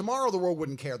drop dead tomorrow, the world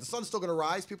wouldn't care. The sun's still going to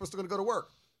rise. People are still going to go to work.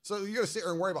 So you're going to sit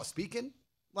here and worry about speaking?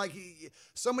 Like,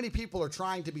 so many people are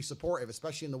trying to be supportive,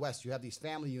 especially in the West. You have these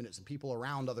family units and people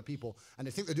around other people, and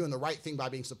they think they're doing the right thing by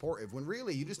being supportive, when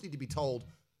really you just need to be told,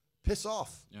 piss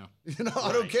off.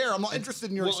 I don't care. I'm not interested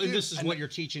in your excuse. And this is what you're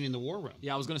teaching in the War Room.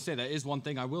 Yeah, I was going to say, that is one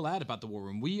thing I will add about the War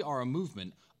Room. We are a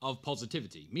movement of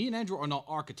positivity. Me and Andrew are not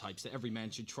archetypes that every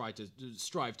man should try to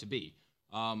strive to be.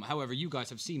 However, you guys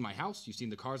have seen my house. You've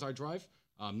seen the cars I drive.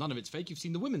 None of it's fake. You've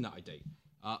seen the women that I date.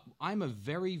 I'm a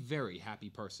very, very happy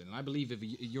person. And I believe if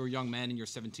you're a young man and you're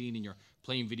 17 and you're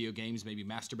playing video games, maybe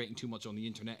masturbating too much on the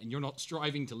internet, and you're not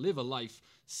striving to live a life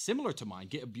similar to mine,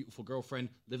 get a beautiful girlfriend,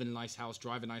 live in a nice house,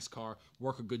 drive a nice car,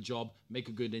 work a good job, make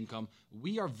a good income,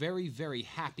 we are very, very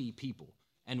happy people.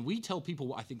 And we tell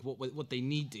people, I think, what they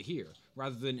need to hear,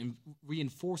 rather than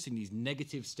reinforcing these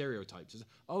negative stereotypes.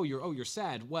 Oh, you're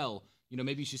sad. Well,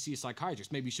 maybe you should see a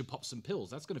psychiatrist. Maybe you should pop some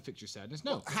pills. That's going to fix your sadness.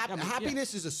 No. Well,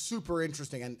 happiness is a super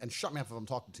interesting, and shut me up if I'm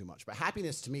talking too much, but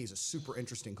happiness to me is a super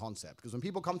interesting concept. Because when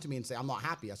people come to me and say, I'm not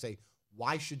happy, I say,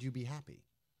 why should you be happy?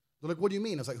 They're like, what do you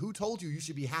mean? I was like, who told you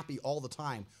should be happy all the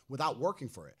time without working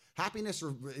for it? Happiness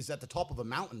is at the top of a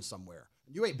mountain somewhere.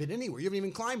 You ain't been anywhere. You haven't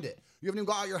even climbed it. You haven't even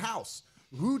got out of your house.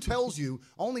 Who tells you?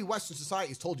 Only Western society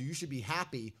has told you should be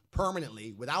happy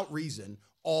permanently, without reason,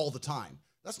 all the time.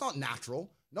 That's not natural.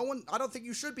 No one, I don't think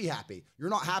you should be happy. You're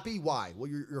not happy? Why? Well,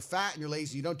 you're fat and you're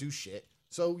lazy. You don't do shit.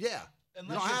 So, yeah,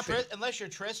 you're not happy. Unless you're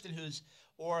Tristan,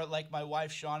 or like my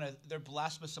wife, Shauna, they're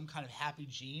blessed with some kind of happy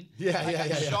gene. Yeah.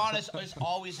 Shauna is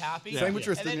always happy. Same with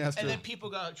Tristan, and then people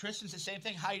go, Tristan's the same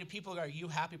thing. How do people go, are you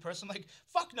a happy person? I'm like,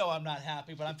 fuck no, I'm not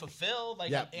happy, but I'm fulfilled.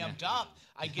 Like, I'm amped up.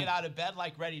 I get out of bed,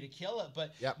 like, ready to kill it.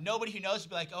 But nobody who knows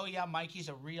will be like, oh, yeah, Mikey's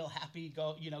a real happy,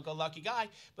 go lucky guy.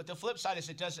 But the flip side is,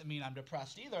 it doesn't mean I'm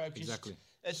depressed either.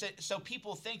 So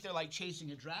people think they're like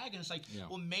chasing a dragon. It's like,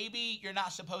 well, maybe you're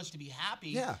not supposed to be happy.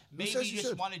 Yeah. Maybe you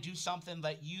just want to do something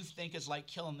that you think is like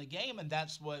killing the game, and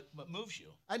that's what moves you.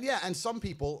 And yeah, and some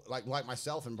people, like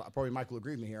myself, and probably Michael will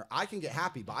agree with me here, I can get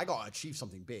happy, but I got to achieve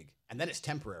something big. And then it's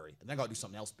temporary. And then I got to do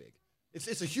something else big.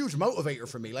 It's a huge motivator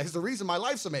for me. Like, it's the reason my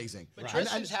life's amazing. But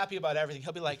Tristan's happy about everything.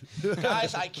 He'll be like,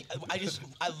 guys,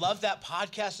 I love that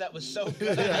podcast. That was so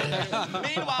good.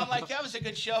 Meanwhile, I'm like, that was a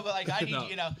good show, but like, I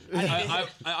need,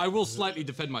 I will slightly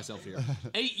defend myself here.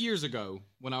 8 years ago,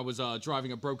 when I was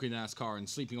driving a broken-ass car and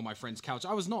sleeping on my friend's couch,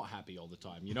 I was not happy all the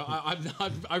time. You know,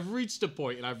 I've reached a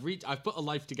point, and I've put a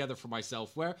life together for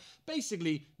myself where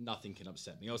basically nothing can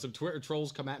upset me. You know, some Twitter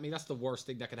trolls come at me. That's the worst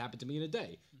thing that could happen to me in a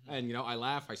day. And you know, I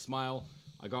laugh, I smile.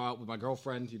 I go out with my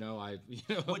girlfriend,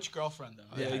 Which girlfriend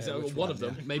though? Yeah, exactly. One of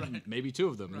them, maybe two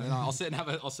of them. And then I'll sit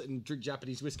and drink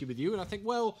Japanese whiskey with you, and I think,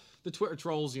 well, the Twitter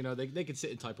trolls, they can sit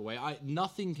and type away.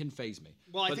 Nothing can faze me.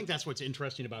 Well, I think that's what's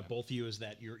interesting about both of you is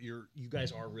that you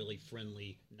guys are really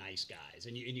friendly, nice guys,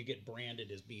 and you get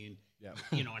branded as being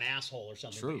an asshole or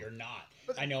something, but you're not.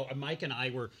 I know Mike and I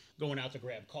were going out to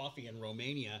grab coffee in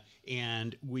Romania,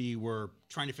 and we were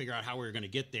trying to figure out how we were going to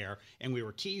get there, and we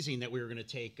were teasing that we were going to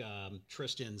take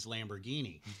Tristan's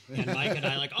Lamborghini, and Mike and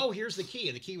I like, oh, here's the key,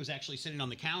 and the key was actually sitting on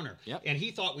the counter, and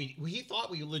he thought we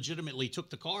legitimately took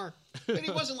the car, and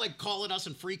he wasn't like calling us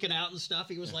and freaking out and stuff.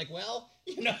 He was like, well,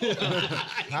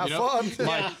 have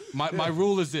fun. My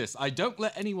rule is this: I don't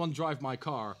let anyone drive my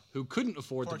car who couldn't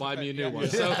afford to buy me a new one.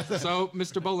 So,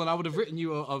 Mr. Boland, I would have written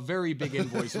you a very big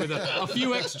invoice with a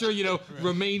few extra,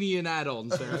 Romanian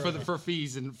add-ons there for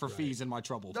fees and my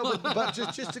trouble. No, but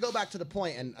just to go back to the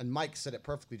point, and Mike said it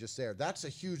perfectly just there. That's a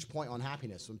huge point on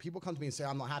happiness. When people come to me and say,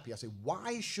 "I'm not happy," I say,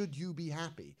 "Why should you be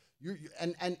happy?"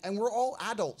 And we're all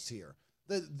adults here.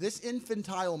 This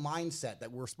infantile mindset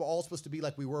that we're all supposed to be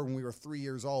like we were when we were 3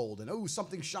 years old, and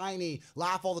something shiny,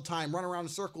 laugh all the time, run around in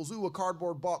circles, a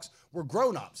cardboard box. We're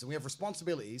grown-ups and we have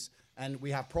responsibilities and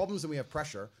we have problems and we have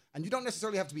pressure, and you don't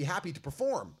necessarily have to be happy to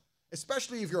perform,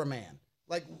 especially if you're a man.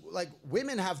 Like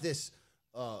women have this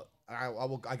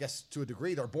I guess to a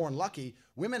degree they're born lucky.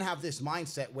 Women have this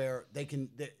mindset where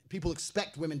people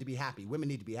expect women to be happy. Women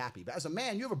need to be happy. But as a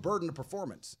man, you have a burden of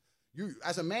performance.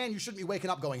 As a man, you shouldn't be waking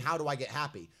up going, how do I get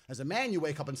happy? As a man, you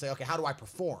wake up and say, okay, how do I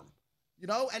perform?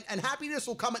 And happiness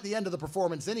will come at the end of the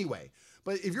performance anyway.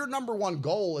 But if your number one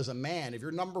goal as a man, if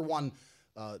your number one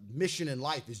mission in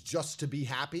life is just to be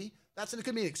happy, that's going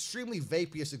to be an extremely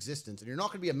vaporous existence, and you're not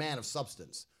going to be a man of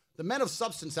substance. The men of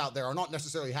substance out there are not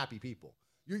necessarily happy people.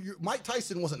 Mike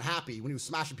Tyson wasn't happy when he was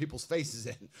smashing people's faces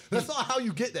in. That's not how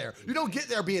you get there. You don't get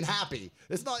there being happy.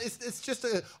 It's not. It's just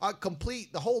a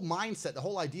complete, the whole mindset, the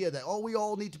whole idea that, we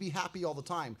all need to be happy all the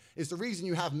time is the reason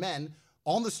you have men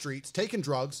on the streets taking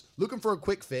drugs, looking for a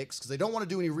quick fix because they don't want to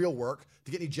do any real work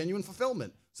to get any genuine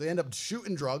fulfillment. So they end up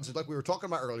shooting drugs, like we were talking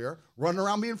about earlier, running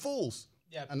around being fools.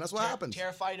 Yeah, and that's what happens.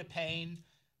 Terrified of pain.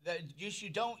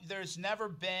 There's never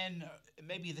been,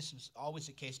 maybe this is always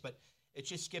the case, but it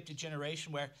just skipped a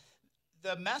generation where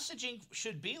the messaging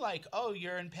should be like, oh,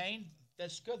 you're in pain?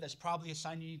 That's good. That's probably a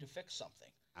sign you need to fix something.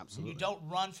 Absolutely. You don't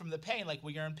run from the pain like,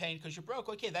 well, you're in pain because you're broke.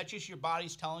 Okay, that's just your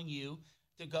body's telling you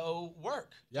to go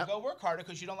work. To go work harder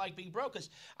because you don't like being broke. Because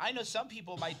I know some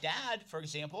people, my dad, for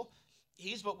example,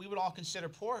 he's what we would all consider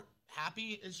poor.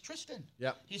 Happy is Tristan.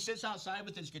 Yep. He sits outside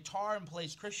with his guitar and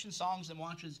plays Christian songs and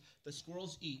watches the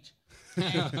squirrels eat.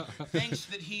 And thinks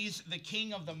that he's the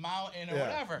king of the mountain or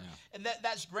whatever. Yeah. And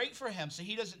that's great for him. So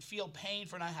he doesn't feel pain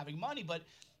for not having money. But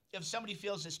if somebody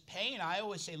feels this pain, I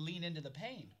always say lean into the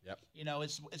pain. Yep.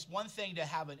 It's one thing to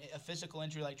have a physical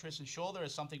injury like Tristan's shoulder,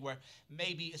 is something where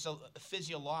maybe it's a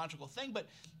physiological thing. But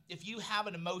if you have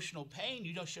an emotional pain,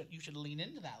 you should lean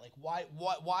into that. Like,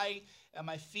 why am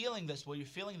I feeling this? Well, you're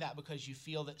feeling that because you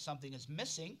feel that something is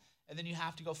missing, and then you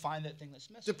have to go find that thing that's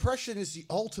missing. Depression is the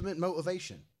ultimate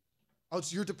motivation. Oh,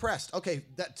 so you're depressed. Okay,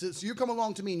 so you come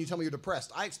along to me and you tell me you're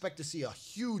depressed. I expect to see a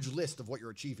huge list of what you're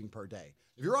achieving per day.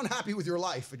 If you're unhappy with your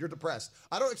life and you're depressed,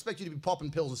 I don't expect you to be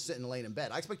popping pills and sitting laying in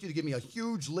bed. I expect you to give me a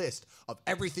huge list of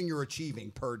everything you're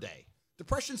achieving per day.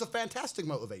 Depression's a fantastic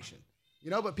motivation.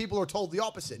 But people are told the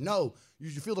opposite. No,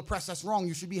 you feel depressed, that's wrong.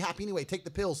 You should be happy anyway. Take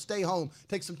the pills, stay home,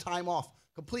 take some time off.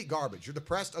 Complete garbage. You're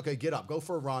depressed? Okay, get up, go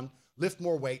for a run, lift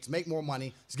more weights, make more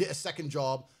money, get a second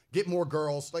job, get more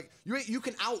girls. Like, you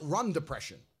can outrun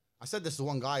depression. I said this to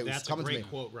one guy who was coming to me. That's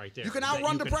a great quote right there. You can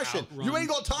outrun depression. You ain't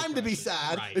got time to be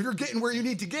sad if you're getting where you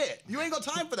need to get. You ain't got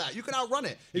time for that. You can outrun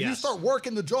it. If you start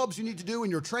working the jobs you need to do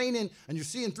and you're training and you're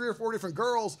seeing 3 or 4 different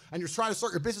girls and you're trying to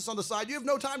start your business on the side, you have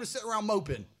no time to sit around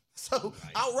moping. So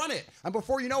outrun it. And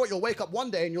before you know it, you'll wake up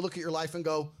one day and you'll look at your life and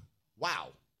go, wow,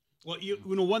 Well, you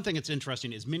know, one thing that's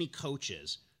interesting is many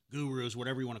coaches, gurus,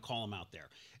 whatever you want to call them out there,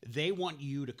 they want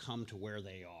you to come to where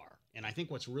they are. And I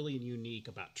think what's really unique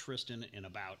about Tristan and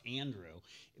about Andrew,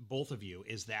 both of you,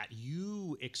 is that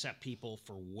you accept people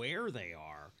for where they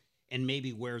are and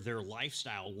maybe where their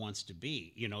lifestyle wants to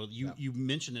be. You know, you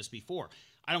mentioned this before.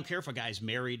 I don't care if a guy's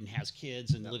married and has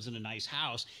kids and lives in a nice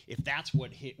house, if that's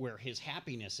where his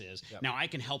happiness is. Now, I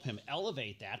can help him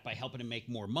elevate that by helping him make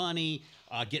more money,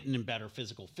 getting in better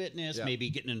physical fitness, maybe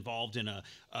getting involved in a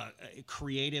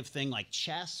creative thing like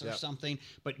chess or something.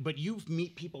 But you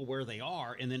meet people where they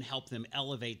are and then help them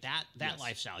elevate that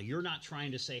lifestyle. You're not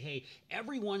trying to say, hey,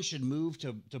 everyone should move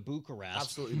to Bucharest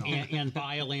Absolutely not. and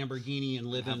buy a Lamborghini and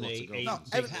live in a big house.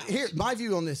 Here, my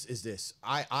view on this is this.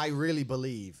 I really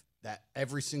believe that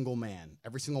every single man,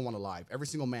 every single one alive, every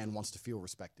single man wants to feel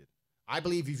respected. I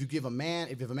believe if a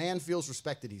man feels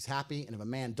respected, he's happy. And if a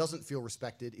man doesn't feel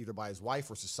respected, either by his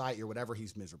wife or society or whatever,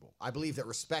 he's miserable. I believe that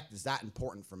respect is that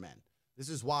important for men. This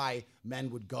is why men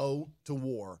would go to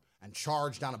war and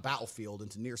charge down a battlefield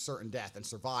into near certain death and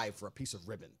survive for a piece of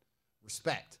ribbon.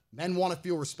 Respect. Men want to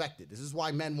feel respected. This is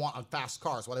why men want a fast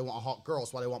car. It's why they want hot girls.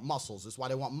 It's why they want muscles. It's why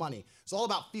they want money. It's all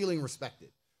about feeling respected.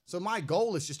 So my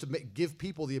goal is just to give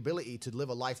people the ability to live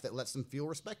a life that lets them feel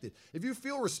respected. If you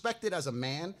feel respected as a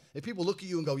man, if people look at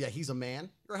you and go, yeah, he's a man,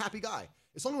 you're a happy guy.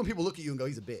 It's only when people look at you and go,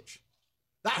 he's a bitch.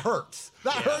 That hurts.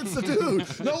 That hurts the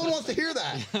dude. No one wants to hear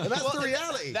that. And that's the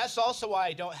reality. That's also why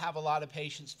I don't have a lot of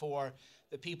patience for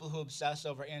the people who obsess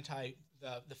over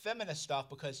the feminist stuff,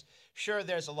 because sure,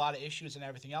 there's a lot of issues and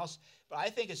everything else, but I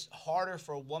think it's harder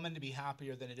for a woman to be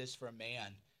happier than it is for a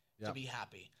man to be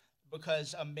happy.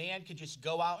 Because a man could just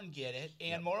go out and get it.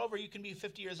 And moreover, you can be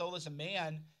 50 years old as a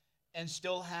man and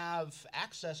still have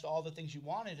access to all the things you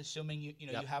wanted, assuming you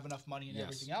have enough money and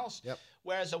everything else.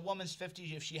 Whereas a woman's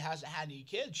 50, if she hasn't had any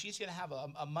kids, she's going to have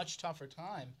a much tougher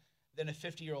time than a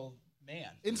 50-year-old man.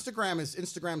 Instagram's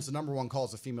the #1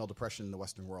 cause of female depression in the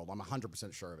Western world. I'm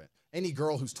 100% sure of it. Any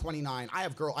girl who's 29,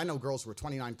 I know girls who are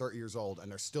 29, 30 years old,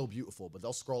 and they're still beautiful, but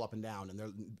they'll scroll up and down, and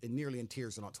they're nearly in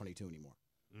tears. They're not 22 anymore.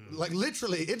 Like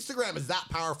literally, Instagram is that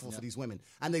powerful for these women,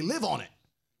 and they live on it,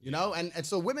 you know. And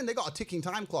so women, they got a ticking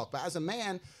time clock. But as a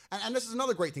man, and this is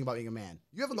another great thing about being a man,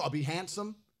 you haven't got to be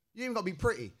handsome. You ain't got to be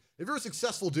pretty. If you're a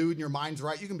successful dude and your mind's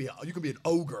right, you can be an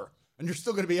ogre, and you're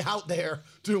still going to be out there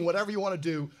doing whatever you want to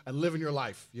do and living your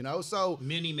life, you know. So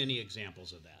many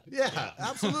examples of that. Yeah,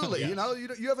 absolutely. You know,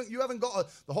 you haven't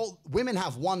got the whole. Women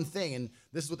have one thing, and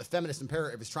this is what the feminist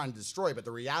imperative is trying to destroy. But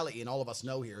the reality, and all of us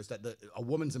know here, is that a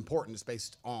woman's importance is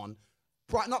based on,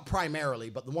 not primarily,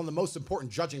 but one of the most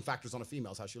important judging factors on a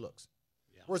female is how she looks.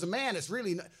 Yeah. Whereas a man, it's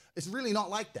really not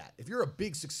like that. If you're a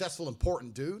big, successful,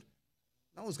 important dude,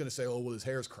 no one's going to say, "Oh, well, his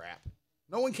hair's crap."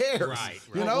 No one cares. Right.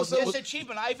 You know, so it's cheap,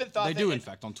 and I even thought they do, in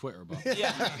fact, on Twitter. But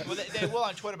yeah, well, they will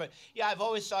on Twitter. But yeah, I've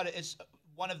always thought it's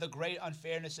one of the great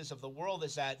unfairnesses of the world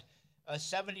is that a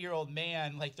 70-year-old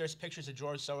man, like there's pictures of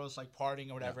George Soros like partying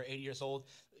or whatever, 80 years old,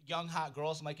 young hot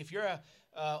girls. I'm like, if you're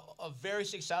a very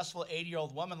successful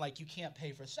 80-year-old woman, like you can't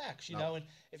pay for sex, you know. And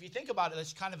if you think about it,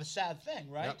 it's kind of a sad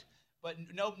thing, right? But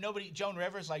nobody. Joan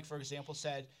Rivers, like for example,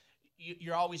 said.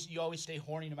 You always stay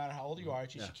horny no matter how old you are.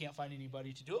 It's just you can't find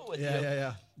anybody to do it with you.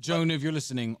 Yeah. Joan, if you're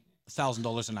listening,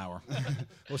 $1,000 an hour.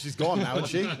 Well, she's gone now, isn't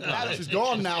she? She's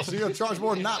gone now, so you're gonna charge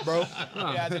more than that, bro.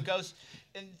 Yeah, the ghost.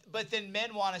 But then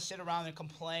men want to sit around and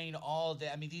complain all day.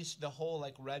 I mean, the whole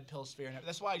like red pill sphere.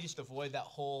 That's why I just avoid that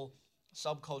whole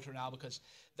subculture now, because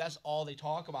that's all they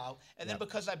talk about. And then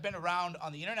because I've been around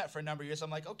on the internet for a number of years, I'm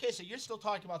like, okay, so you're still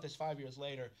talking about this 5 years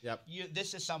later.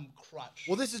 This is some crutch.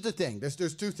 Well, this is the thing. There's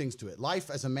two things to it. Life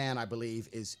as a man, I believe,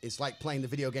 is like playing the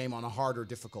video game on a harder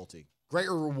difficulty.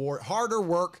 Greater reward, harder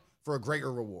work for a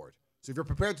greater reward. So if you're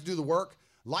prepared to do the work,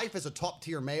 life as a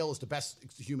top-tier male is the best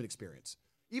human experience.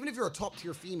 Even if you're a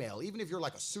top-tier female, even if you're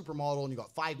like a supermodel and you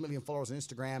got 5 million followers on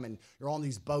Instagram and you're on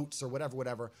these boats or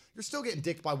whatever, you're still getting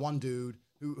dicked by one dude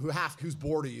who's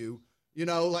bored of you. You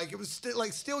know, like it was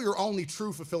still your only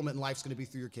true fulfillment in life is going to be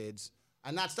through your kids,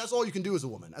 and that's all you can do as a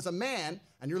woman. As a man,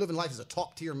 and you're living life as a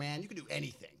top-tier man, you can do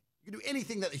anything. You can do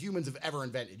anything that the humans have ever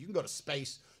invented. You can go to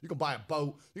space. You can buy a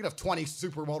boat. You can have 20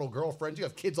 supermodel girlfriends. You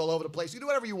have kids all over the place. You can do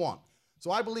whatever you want. So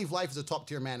I believe life as a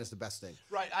top-tier man is the best thing.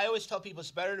 Right. I always tell people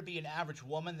it's better to be an average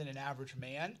woman than an average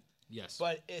man. Yes.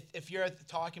 But if you're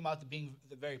talking about being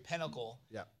the very pinnacle,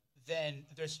 then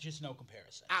there's just no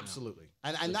comparison. Absolutely.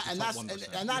 And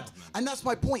that's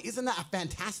my point. Isn't that a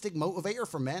fantastic motivator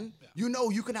for men? You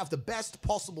know you can have the best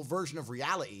possible version of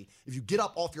reality if you get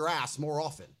up off your ass more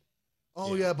often.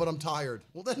 Oh yeah, but I'm tired.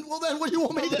 Well then, what do you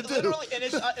want me to do? Literally, and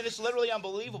it's literally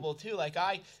unbelievable too. Like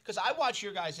because I watch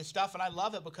your guys' stuff and I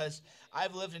love it because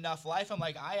I've lived enough life. I'm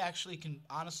like, I actually can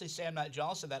honestly say I'm not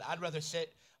jealous of that. I'd rather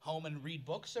sit home and read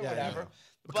books or whatever. Yeah.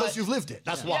 Because you've lived it.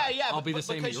 That's why. Yeah, I'll be the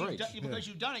same at your age. Because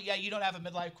you've done it. Yeah, you don't have a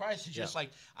midlife crisis. It's just like,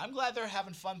 I'm glad they're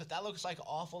having fun, but that looks like an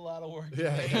awful lot of work.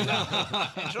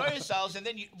 Yeah. Enjoy yourselves. And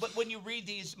then but when you read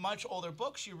these much older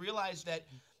books, you realize that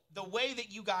the way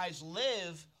that you guys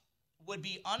live would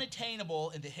be unattainable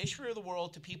in the history of the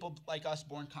world to people like us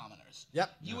born commoners.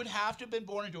 Yep. You would have to have been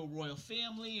born into a royal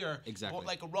family or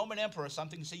like a Roman emperor or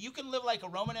something. So you can live like a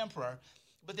Roman emperor,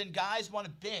 but then guys want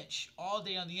to bitch all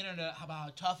day on the internet about how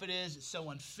tough it is. It's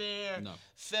so unfair. No.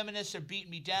 Feminists are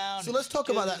beating me down. So let's talk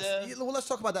about that. Well, let's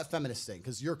talk about that feminist thing,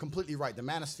 because you're completely right. The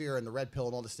manosphere and the red pill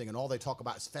and all this thing, and all they talk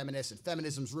about is feminists, and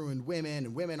feminism's ruined women,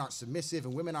 and women aren't submissive,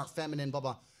 and women aren't feminine, blah,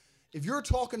 blah. If you're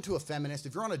talking to a feminist,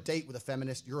 if you're on a date with a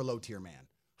feminist, you're a low-tier man.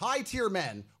 High-tier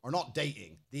men are not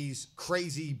dating these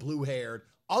crazy, blue-haired,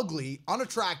 ugly,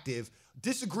 unattractive,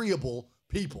 disagreeable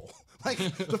people. Like,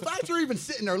 the fact you're even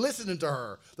sitting there listening to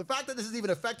her, the fact that this has even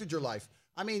affected your life.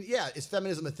 I mean, yeah, is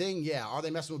feminism a thing? Yeah. Are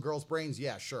they messing with girls' brains?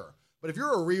 Yeah, sure. But if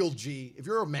you're a real G, if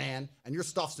you're a man, and your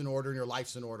stuff's in order and your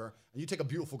life's in order, and you take a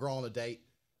beautiful girl on a date,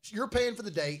 you're paying for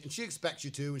the date, and she expects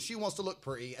you to, and she wants to look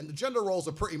pretty, and the gender roles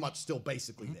are pretty much still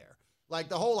basically there. Like,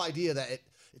 the whole idea that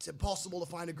it's impossible to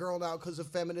find a girl now because of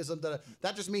feminism,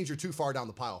 that just means you're too far down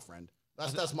the pile, friend.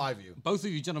 That's my view. Both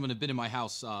of you gentlemen have been in my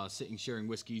house, sitting, sharing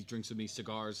whiskeys, drinks with me,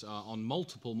 cigars, on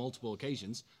multiple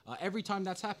occasions. Every time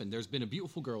that's happened, there's been a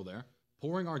beautiful girl there,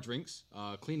 pouring our drinks,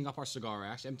 cleaning up our cigar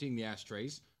ash, emptying the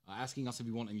ashtrays, asking us if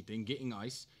we want anything, getting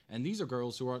ice. And these are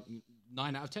girls who are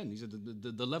 9 out of 10. These are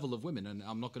the level of women, and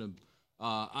I'm not going to...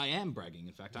 I am bragging.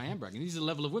 In fact, I am bragging. These are the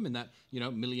level of women that,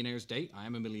 millionaires date. I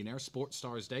am a millionaire. Sports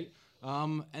stars date.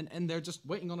 And they're just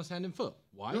waiting on us hand and foot.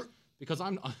 Why? Because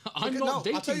I'm not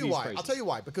dating. I'll tell you these why. crazies. I'll tell you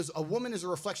why. Because a woman is a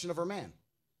reflection of her man.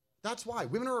 That's why.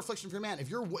 Women are a reflection of your man.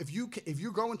 If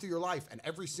you're going through your life and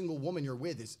every single woman you're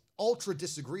with is ultra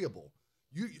disagreeable,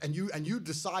 you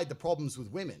decide the problems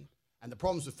with women and the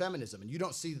problems with feminism, and you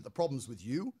don't see that the problems with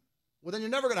you, well, then you're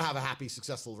never going to have a happy,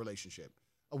 successful relationship.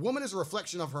 A woman is a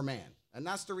reflection of her man. And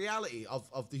that's the reality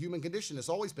of the human condition. It's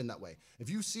always been that way. If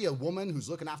you see a woman who's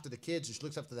looking after the kids and she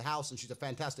looks after the house and she's a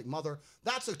fantastic mother,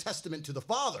 that's a testament to the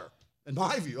father, in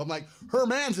my view. I'm like, her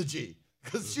man's a G,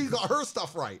 because she's got her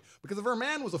stuff right. Because if her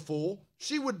man was a fool,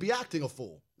 she would be acting a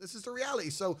fool. This is the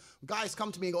reality. So guys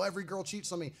come to me and go, every girl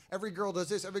cheats on me. Every girl does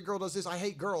this. Every girl does this. I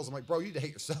hate girls. I'm like, bro, you need to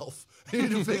hate yourself. You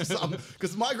need to fix something,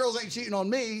 because my girls ain't cheating on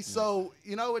me. So,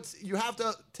 you have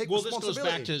to take responsibility. Well, this goes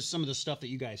back to some of the stuff that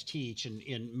you guys teach,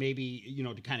 and maybe,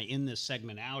 to kind of end this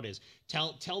segment out is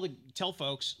tell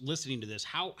folks listening to this,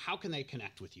 how can they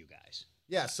connect with you guys?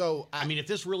 Yeah, so... I mean, if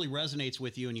this really resonates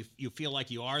with you and you feel like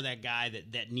you are that guy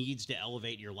that needs to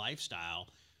elevate your lifestyle,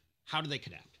 how do they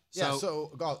connect? I'll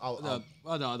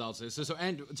say so. So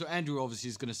Andrew obviously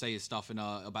is going to say his stuff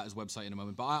about his website in a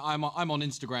moment. But I'm on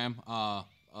Instagram,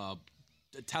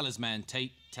 Talisman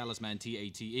Tate, Talisman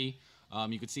Tate.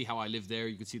 You can see how I live there.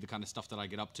 You can see the kind of stuff that I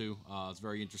get up to. It's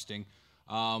very interesting.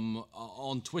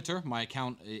 On Twitter, my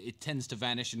account it tends to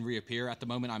vanish and reappear. At the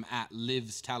moment, I'm at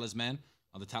Livs Talisman.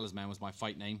 The Talisman was my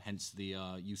fight name, hence the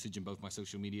usage in both my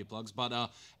social media plugs.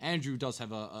 But Andrew does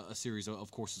have a series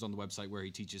of courses on the website where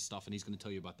he teaches stuff, and he's going to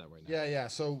tell you about that right now. Yeah.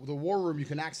 So the War Room, you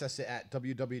can access it at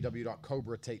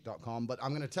www.cobratate.com. But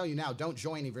I'm going to tell you now, don't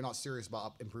join if you're not serious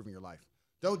about improving your life.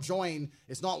 Don't join.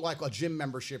 It's not like a gym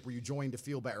membership where you join to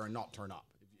feel better and not turn up.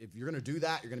 If you're going to do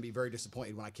that, you're going to be very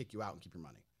disappointed when I kick you out and keep your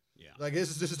money. Yeah. Like, this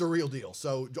is the real deal.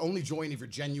 So only join if you're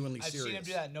genuinely serious. I've seen him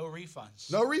do that. No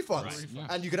refunds. No refunds. Right. Yeah.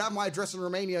 And you can have my address in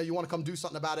Romania. You want to come do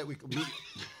something about it?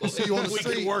 We'll see you on the street.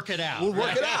 We can work it out. We'll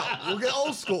work it out. We'll get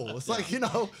old school. It's like, this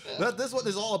is what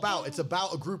this is all about. It's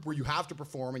about a group where you have to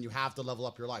perform and you have to level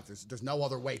up your life. There's no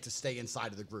other way to stay inside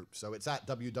of the group. So it's at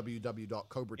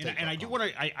www.cobratate.com. And I do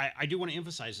want to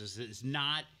emphasize this. It's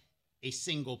not a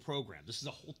single program. This is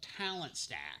a whole talent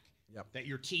stack. Yep. That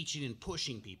you're teaching and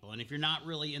pushing people. And if you're not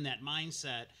really in that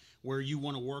mindset where you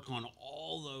want to work on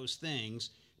all those things,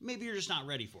 maybe you're just not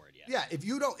ready for it yet. Yeah,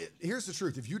 here's the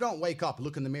truth. If you don't wake up,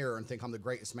 look in the mirror, and think I'm the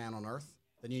greatest man on earth,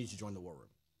 then you need to join the War Room.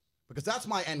 Because that's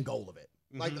my end goal of it.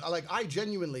 Mm-hmm. Like I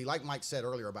genuinely, like Mike said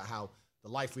earlier about how the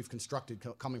life we've constructed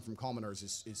coming from commoners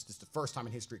is just the first time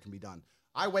in history it can be done.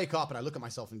 I wake up and I look at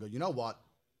myself and go, you know what?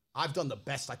 I've done the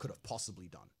best I could have possibly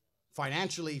done.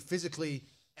 Financially, physically,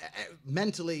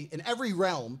 mentally, in every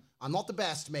realm. I'm not the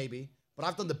best, maybe, but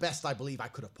I've done the best I believe I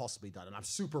could have possibly done, and I'm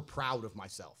super proud of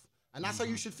myself. And that's how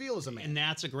you should feel as a man. And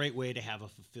that's a great way to have a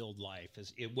fulfilled life.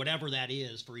 Whatever that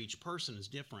is for each person is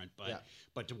different,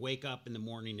 but to wake up in the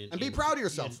morning and be proud of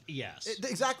yourself. Yes,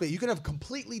 exactly. You can have a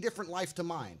completely different life to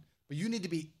mine, but you need to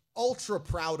be ultra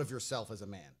proud of yourself as a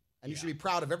man, and you should be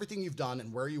proud of everything you've done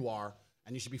and where you are.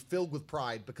 And you should be filled with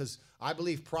pride, because I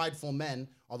believe prideful men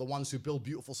are the ones who build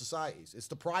beautiful societies. It's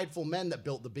the prideful men that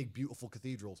built the big, beautiful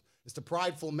cathedrals. It's the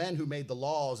prideful men who made the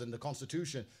laws and the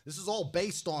Constitution. This is all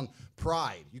based on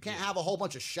pride. You can't have a whole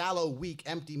bunch of shallow, weak,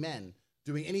 empty men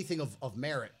doing anything of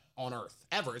merit on earth,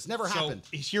 ever. It's never happened.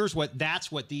 Here's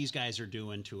that's what these guys are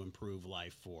doing to improve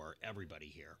life for everybody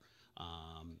here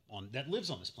that lives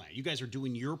on this planet. You guys are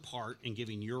doing your part and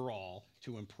giving your all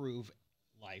to improve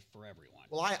life for everyone.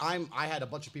 Well, I had a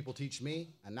bunch of people teach me,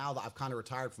 and now that I've kind of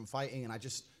retired from fighting, and I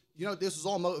just, this was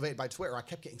all motivated by Twitter. I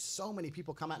kept getting so many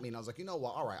people come at me, and I was like, you know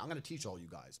what? All right, I'm going to teach all you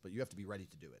guys, but you have to be ready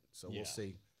to do it. So we'll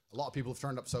see. A lot of people have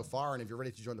turned up so far, and if you're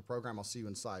ready to join the program, I'll see you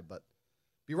inside. But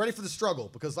be ready for the struggle,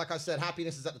 because like I said,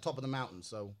 happiness is at the top of the mountain.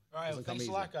 So all right, well, thanks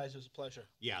a lot, guys. It was a pleasure.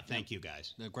 Yeah, thank you,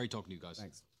 guys. Great talking to you guys.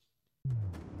 Thanks.